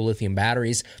Dakota lithium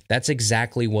batteries, that's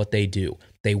exactly what they do.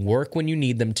 They work when you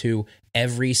need them to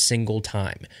every single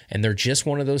time. And they're just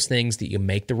one of those things that you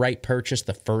make the right purchase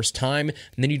the first time, and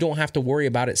then you don't have to worry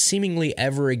about it seemingly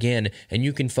ever again, and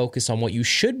you can focus on what you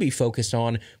should be focused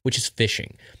on, which is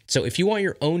fishing. So if you want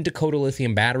your own Dakota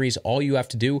lithium batteries, all you have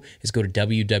to do is go to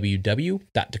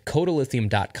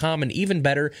www.dakotalithium.com, and even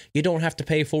better, you don't have to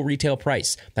pay full retail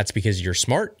price. That's because you're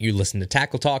smart, you listen to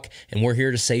Tackle Talk, and we're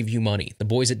here to save you money. The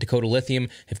boys at Dakota Lithium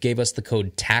have gave us the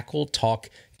code TACKLETALK10.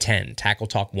 Tackle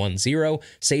Talk 10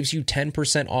 saves you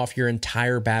 10% off your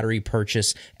entire battery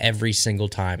purchase every single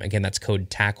time. Again, that's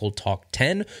code Tackle Talk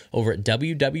 10 over at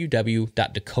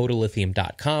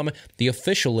www.dakotalithium.com, the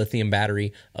official lithium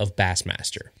battery of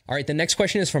Bassmaster. All right, the next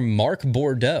question is from Mark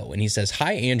Bordeaux, and he says,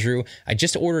 "Hi, Andrew. I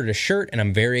just ordered a shirt, and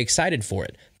I'm very excited for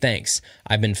it. Thanks.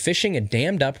 I've been fishing a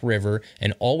dammed up river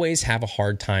and always have a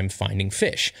hard time finding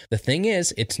fish. The thing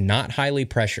is, it's not highly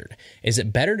pressured. Is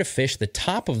it better to fish the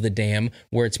top of the dam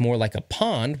where it's more like a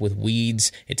pond with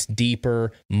weeds, it's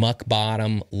deeper, muck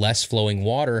bottom, less flowing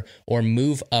water, or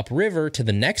move upriver to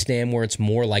the next dam where it's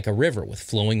more like a river with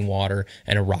flowing water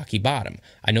and a rocky bottom?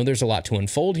 I know there's a lot to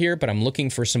unfold here, but I'm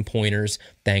looking for some pointers.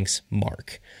 Thanks,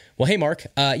 Mark." Well, hey, Mark.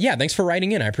 Yeah, thanks for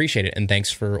writing in. I appreciate it. And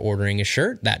thanks for ordering a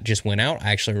shirt. That just went out.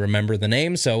 I actually remember the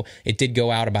name, so it did go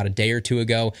out about a day or two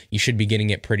ago. You should be getting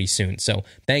it pretty soon. So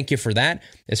thank you for that.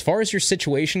 As far as your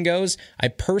situation goes, I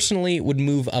personally would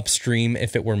move upstream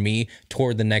if it were me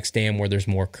toward the next dam where there's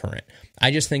more current. I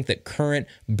just think that current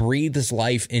breathes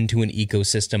life into an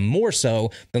ecosystem more so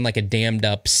than like a dammed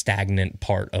up, stagnant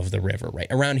part of the river, right?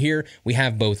 Around here, we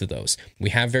have both of those.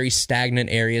 We have very stagnant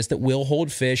areas that will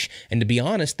hold fish, and to be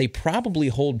honest, they probably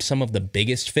hold some of the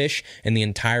biggest fish in the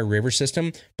entire river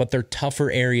system, but they're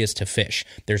tougher areas to fish.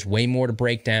 There's way more to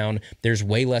break down. There's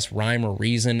way less rhyme or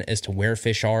reason as to where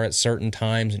fish are at certain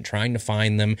times and trying to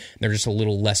find them. They're just a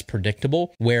little less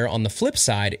predictable. Where on the flip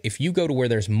side, if you go to where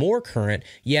there's more current,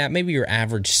 yeah, maybe your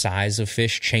average size of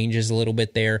fish changes a little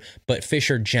bit there, but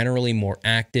fish are generally more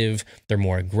active, they're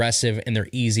more aggressive, and they're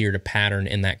easier to pattern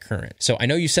in that current. So I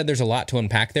know you said there's a lot to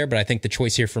unpack there, but I think the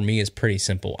choice here for me is pretty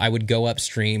simple. I would go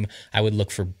upstream. I would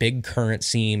look for big current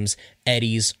seams,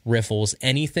 eddies, riffles,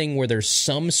 anything where there's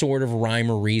some sort of rhyme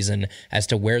or reason as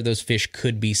to where those fish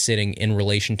could be sitting in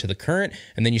relation to the current,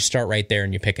 and then you start right there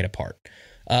and you pick it apart.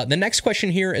 The next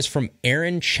question here is from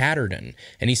Aaron Chatterton,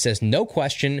 and he says, no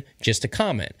question, just a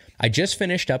comment. I just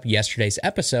finished up yesterday's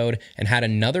episode and had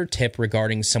another tip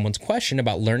regarding someone's question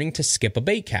about learning to skip a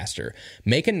baitcaster.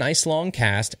 Make a nice long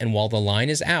cast, and while the line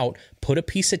is out, put a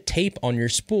piece of tape on your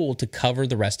spool to cover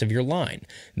the rest of your line.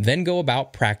 Then go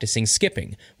about practicing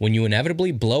skipping. When you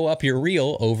inevitably blow up your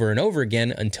reel over and over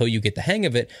again until you get the hang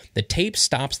of it, the tape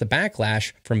stops the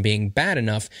backlash from being bad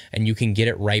enough and you can get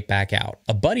it right back out.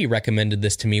 A buddy recommended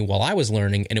this to me while I was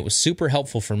learning, and it was super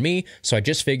helpful for me, so I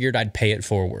just figured I'd pay it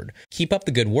forward. Keep up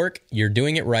the good work. You're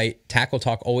doing it right. Tackle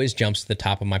Talk always jumps to the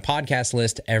top of my podcast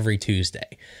list every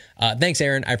Tuesday. Thanks,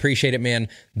 Aaron. I appreciate it, man.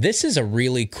 This is a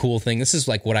really cool thing. This is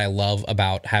like what I love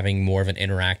about having more of an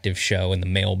interactive show in the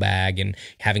mailbag and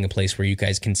having a place where you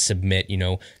guys can submit,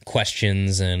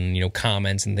 questions and,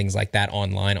 comments and things like that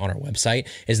online on our website,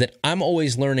 is that I'm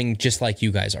always learning just like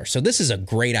you guys are. So this is a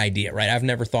great idea, right? I've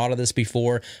never thought of this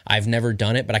before. I've never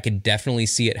done it, but I could definitely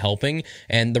see it helping.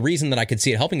 And the reason that I could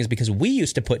see it helping is because we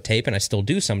used to put tape, and I still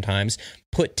do sometimes,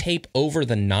 put tape over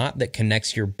the knot that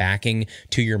connects your backing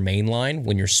to your main line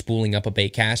when you're spooling up a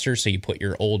baitcaster. So you put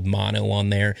your old mono on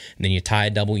there, and then you tie a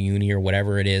double uni or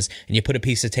whatever it is, and you put a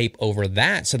piece of tape over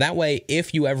that. So that way,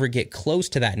 if you ever get close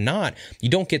to that knot, you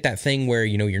don't get that thing where,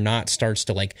 your knot starts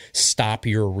to like stop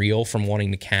your reel from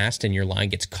wanting to cast and your line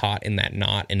gets caught in that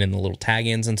knot and in the little tag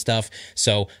ends and stuff.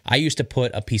 So I used to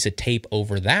put a piece of tape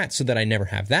over that so that I never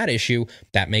have that issue.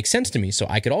 That makes sense to me. So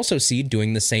I could also see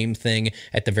doing the same thing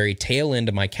at the very tail end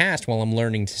of my cast while I'm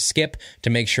learning to skip, to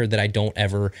make sure that I don't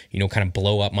ever, kind of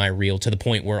blow up my reel to the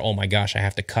point where, oh my gosh, I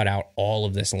have to cut out all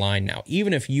of this line now.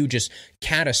 Even if you just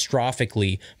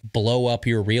catastrophically blow up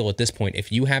your reel at this point,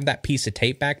 if you have that piece of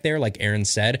tape back there, like Aaron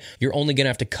said, you're only going to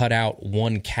have to cut out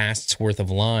one cast's worth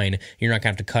of line. You're not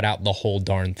going to have to cut out the whole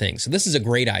darn thing. So this is a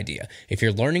great idea. If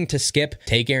you're learning to skip,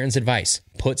 take Aaron's advice.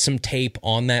 Put some tape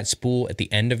on that spool at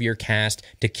the end of your cast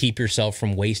to keep yourself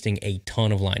from wasting a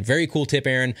ton of line. Very cool tip,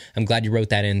 Aaron. I'm glad you wrote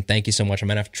that in. Thank you so much. I'm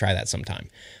going to have to try that sometime.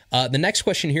 The next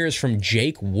question here is from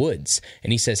Jake Woods,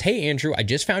 and he says, hey, Andrew, I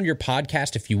just found your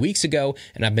podcast a few weeks ago,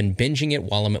 and I've been binging it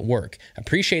while I'm at work.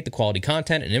 Appreciate the quality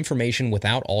content and information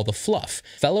without all the fluff.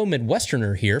 Fellow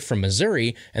Midwesterner here from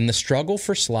Missouri, and the struggle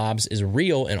for slobs is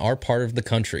real in our part of the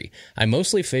country. I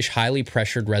mostly fish highly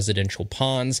pressured residential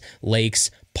ponds,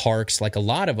 lakes, parks, like a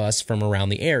lot of us from around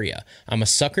the area. I'm a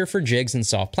sucker for jigs and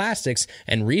soft plastics,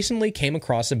 and recently came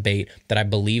across a bait that I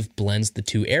believe blends the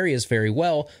two areas very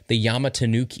well, the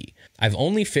Yamatanuki. I've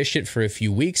only fished it for a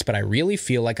few weeks, but I really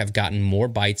feel like I've gotten more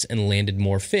bites and landed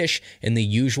more fish in the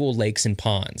usual lakes and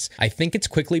ponds. I think it's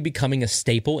quickly becoming a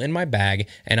staple in my bag,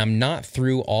 and I'm not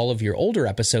through all of your older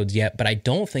episodes yet, but I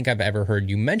don't think I've ever heard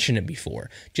you mention it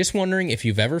before. Just wondering if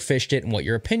you've ever fished it and what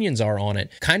your opinions are on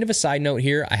it. Kind of a side note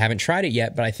here, I haven't tried it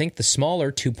yet, but I think the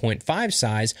smaller 2.5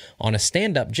 size on a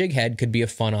stand-up jig head could be a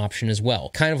fun option as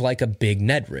well, kind of like a big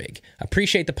Ned rig.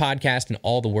 Appreciate the podcast and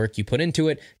all the work you put into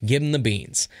it. Give them the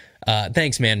beans.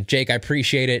 Thanks, man. Jake, I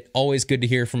appreciate it. Always good to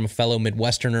hear from a fellow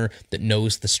Midwesterner that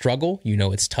knows the struggle.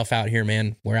 It's tough out here,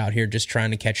 man. We're out here just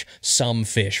trying to catch some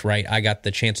fish, right? I got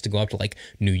the chance to go up to like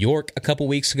New York a couple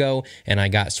weeks ago, and I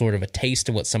got sort of a taste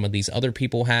of what some of these other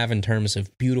people have in terms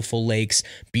of beautiful lakes,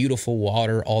 beautiful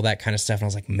water, all that kind of stuff. And I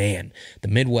was like, man, the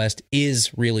Midwest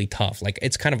is really tough. Like,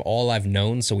 it's kind of all I've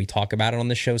known, so we talk about it on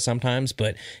this show sometimes.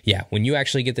 But yeah, when you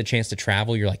actually get the chance to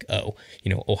travel, you're like, oh,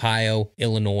 Ohio,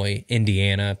 Illinois,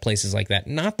 Indiana, places like that,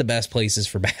 not the best places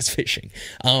for bass fishing.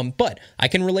 But I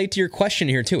can relate to your question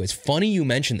here too. It's funny you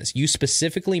mentioned this. You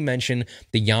specifically mentioned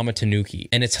the Yamatanuki,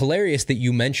 and it's hilarious that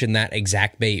you mentioned that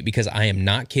exact bait, because I am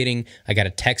not kidding. I got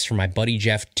a text from my buddy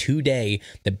Jeff today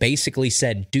that basically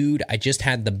said, dude, I just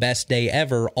had the best day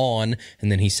ever on, and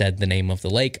then he said the name of the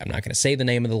lake. I'm not going to say the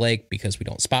name of the lake because we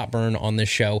don't spot burn on this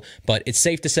show, but it's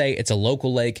safe to say it's a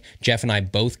local lake. Jeff and I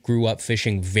both grew up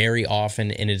fishing very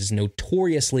often, and it is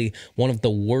notoriously one of the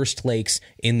worst lakes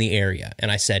in the area. And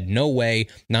I said, no way,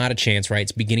 not a chance, right?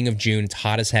 It's beginning of June. It's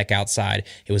hot as heck outside.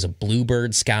 It was a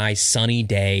bluebird sky, sunny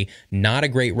day, not a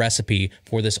great recipe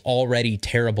for this already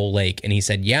terrible lake. And he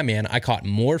said, yeah, man, I caught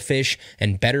more fish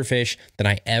and better fish than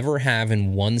I ever have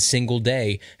in one single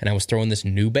day. And I was throwing this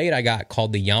new bait I got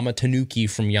called the Yamatanuki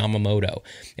from Yamamoto.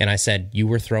 And I said, you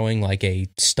were throwing like a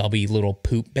stubby little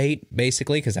poop bait,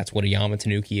 basically, because that's what a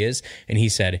Yamatanuki is. And he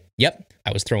said, yep,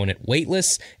 I was throwing it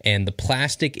weightless, and the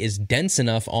plastic is dense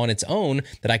enough on its own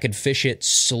that I could fish it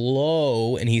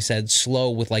slow, and he said slow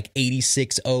with like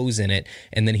 86 O's in it,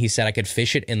 and then he said I could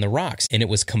fish it in the rocks, and it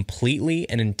was completely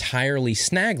and entirely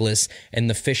snagless, and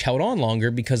the fish held on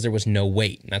longer because there was no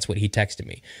weight, and that's what he texted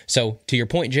me. So to your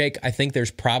point, Jake, I think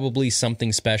there's probably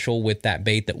something special with that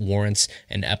bait that warrants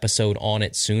an episode on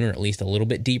it soon, or at least a little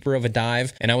bit deeper of a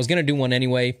dive, and I was going to do one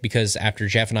anyway because after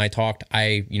Jeff and I talked,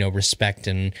 I, respect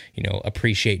and,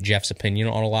 appreciate Jeff's opinion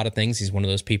on a lot of things. He's one of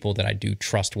those people that I do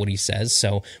trust what he says.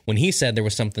 So when he said there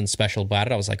was something special about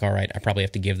it, I was like, all right, I probably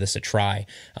have to give this a try.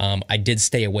 I did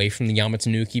stay away from the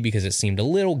Yamatanuki because it seemed a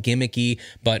little gimmicky,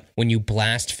 but when you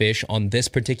blast fish on this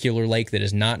particular lake that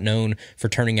is not known for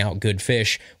turning out good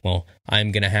fish, well,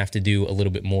 I'm going to have to do a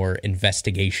little bit more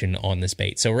investigation on this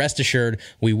bait. So rest assured,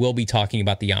 we will be talking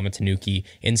about the Yamatanuki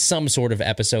in some sort of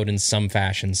episode in some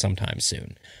fashion sometime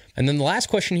soon. And then the last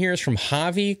question here is from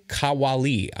Javi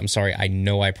Kawali. I'm sorry, I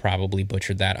know I probably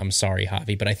butchered that. I'm sorry,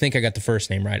 Javi, but I think I got the first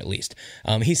name right at least.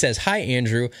 He says, "Hi,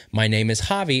 Andrew. My name is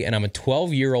Javi, and I'm a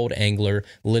 12-year-old angler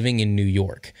living in New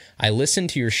York. I listen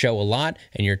to your show a lot,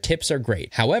 and your tips are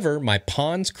great. However, my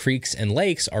ponds, creeks, and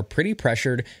lakes are pretty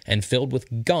pressured and filled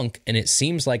with gunk, and it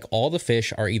seems like all the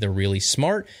fish are either really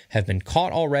smart, have been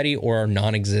caught already, or are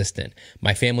non-existent.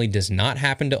 My family does not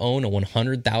happen to own a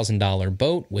 $100,000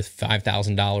 boat with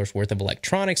 $5,000 worth of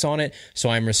electronics on it, so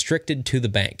I'm restricted to the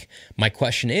bank. My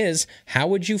question is, how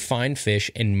would you find fish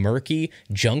in murky,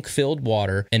 junk-filled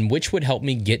water, and which would help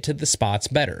me get to the spots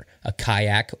better, a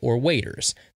kayak or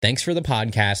waders? Thanks for the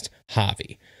podcast,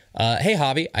 Javi." Hey,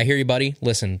 Javi, I hear you, buddy.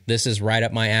 Listen, this is right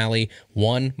up my alley.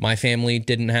 One, my family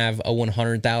didn't have a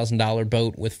 $100,000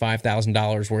 boat with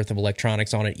 $5,000 worth of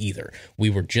electronics on it either. We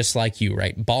were just like you,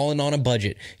 right? Balling on a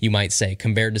budget, you might say,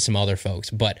 compared to some other folks.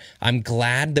 But I'm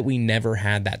glad that we never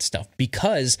had that stuff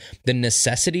because the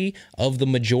necessity of the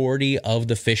majority of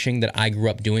the fishing that I grew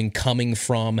up doing, coming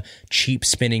from cheap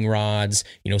spinning rods,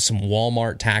 some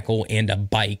Walmart tackle and a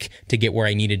bike to get where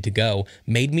I needed to go,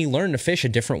 made me learn to fish a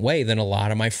different way than a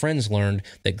lot of my friends learned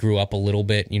that grew up a little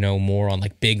bit, more on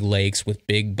like big lakes with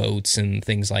big boats and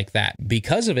things like that.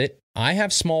 Because of it, I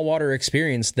have small water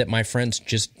experience that my friends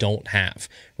just don't have,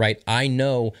 right? I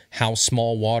know how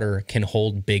small water can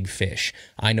hold big fish.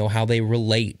 I know how they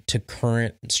relate to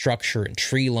current structure and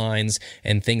tree lines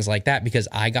and things like that because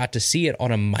I got to see it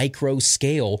on a micro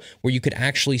scale where you could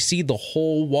actually see the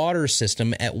whole water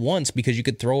system at once because you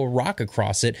could throw a rock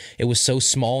across it. It was so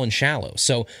small and shallow.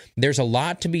 So there's a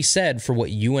lot to be said for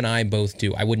what you and I both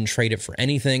do. I wouldn't trade it for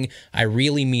anything. I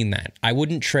really mean that. I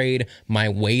wouldn't trade my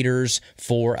waders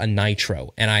for a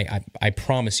nitro. And I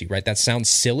promise you, right? That sounds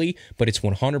silly, but it's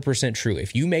 100% true.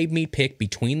 If you made me pick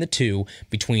between the two,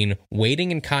 between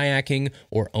wading and kayaking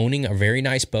or owning a very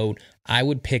nice boat, I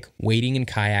would pick wading and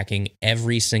kayaking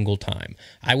every single time.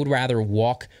 I would rather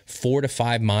walk 4 to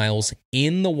 5 miles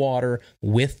in the water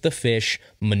with the fish,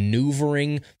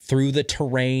 maneuvering through the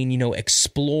terrain,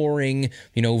 exploring,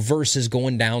 versus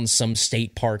going down some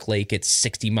state park lake at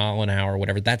 60 mile an hour,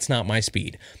 whatever. That's not my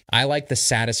speed. I like the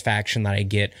satisfaction that I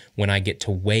get when I get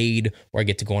to wade or I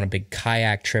get to go on a big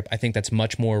kayak trip. I think that's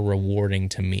much more rewarding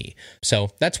to me. So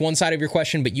that's one side of your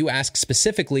question, but you ask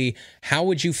specifically, how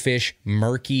would you fish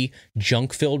murky,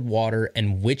 junk-filled water,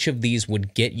 and which of these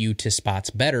would get you to spots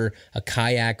better, a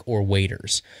kayak or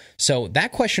waders? So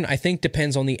that question, I think,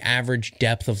 depends on the average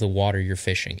depth of the water you're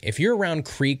fishing. If you're around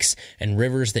creeks and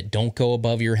rivers that don't go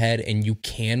above your head and you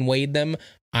can wade them,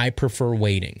 I prefer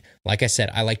wading. Like I said,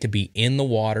 I like to be in the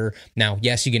water. Now,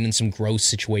 yes, you get in some gross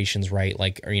situations, right?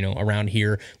 Like, around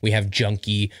here, we have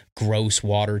junky, gross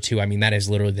water too. I mean, that is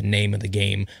literally the name of the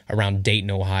game around Dayton,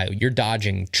 Ohio. You're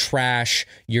dodging trash.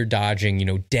 You're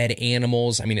dodging, dead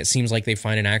animals. I mean, it seems like they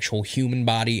find an actual human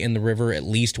body in the river at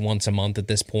least once a month at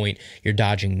this point. You're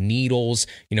dodging needles.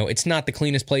 It's not the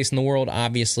cleanest place in the world,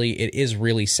 obviously. It is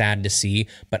really sad to see,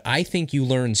 but I think you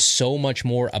learn so much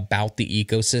more about the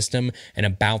ecosystem and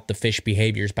about the fish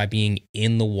behaviors by being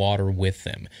in the water with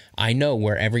them. I know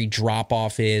where every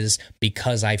drop-off is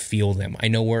because I feel them. I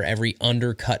know where every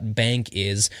undercut bank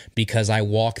is because I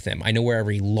walk them. I know where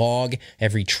every log,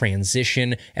 every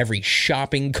transition, every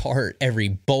shopping cart, every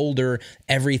boulder,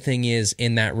 everything is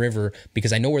in that river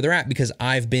because I know where they're at because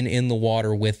I've been in the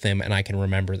water with them and I can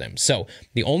remember them. So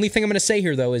the only thing I'm going to say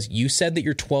here, though, is you said that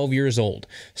you're 12 years old.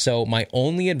 So my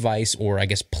only advice, or I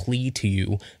guess plea to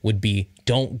you, would be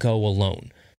don't go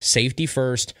alone. Safety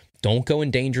first. Don't go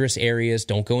in dangerous areas.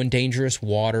 Don't go in dangerous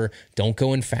water. Don't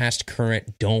go in fast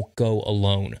current. Don't go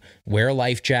alone. Wear a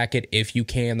life jacket if you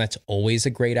can. That's always a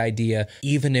great idea.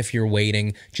 Even if you're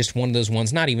wading, just one of those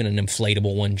ones, not even an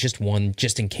inflatable one, just one,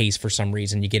 just in case for some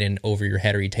reason you get in over your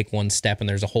head or you take one step and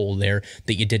there's a hole there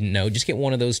that you didn't know. Just get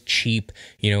one of those cheap,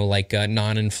 like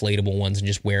non-inflatable ones and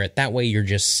just wear it. That way you're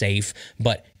just safe.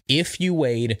 But if you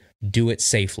wade, do it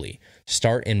safely.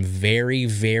 Start in very,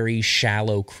 very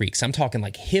shallow creeks. I'm talking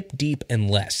like hip deep and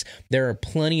less. There are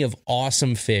plenty of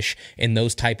awesome fish in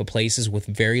those type of places with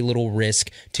very little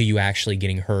risk to you actually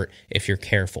getting hurt if you're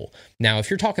careful. Now, if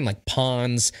you're talking like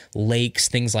ponds, lakes,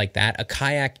 things like that, a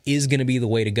kayak is going to be the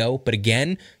way to go. But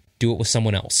again, do it with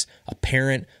someone else, a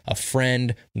parent, a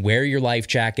friend. Wear your life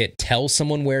jacket, tell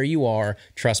someone where you are.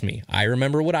 Trust me, I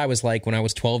remember what I was like when I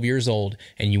was 12 years old,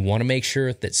 and you want to make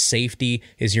sure that safety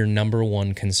is your number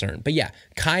one concern. But yeah,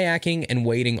 kayaking and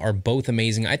wading are both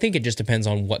amazing. I think it just depends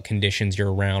on what conditions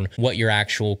you're around, what your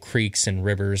actual creeks and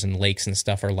rivers and lakes and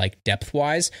stuff are like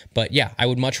depth-wise. But yeah, I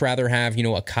would much rather have,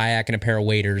 a kayak and a pair of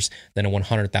waders than a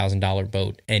 $100,000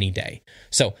 boat any day.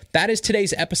 So that is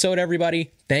today's episode, everybody.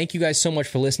 Thank you guys so much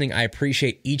for listening. I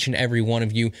appreciate each and every one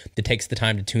of you that takes the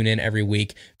time to tune in every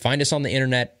week. Find us on the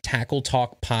internet,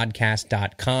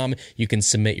 tackletalkpodcast.com. You can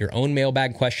submit your own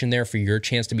mailbag question there for your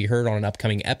chance to be heard on an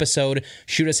upcoming episode.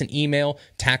 Shoot us an email,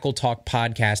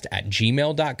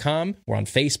 tackletalkpodcast@gmail.com. We're on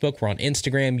Facebook, we're on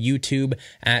Instagram, YouTube,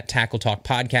 at Tackle Talk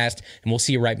Podcast. And we'll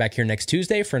see you right back here next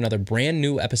Tuesday for another brand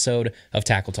new episode of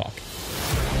Tackle Talk.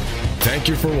 Thank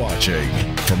you for watching.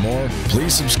 For more,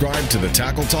 please subscribe to the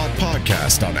Tackle Talk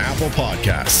Podcast on Apple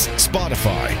Podcasts,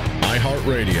 Spotify,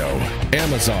 iHeartRadio,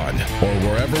 Amazon, or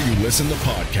wherever you listen to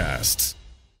podcasts.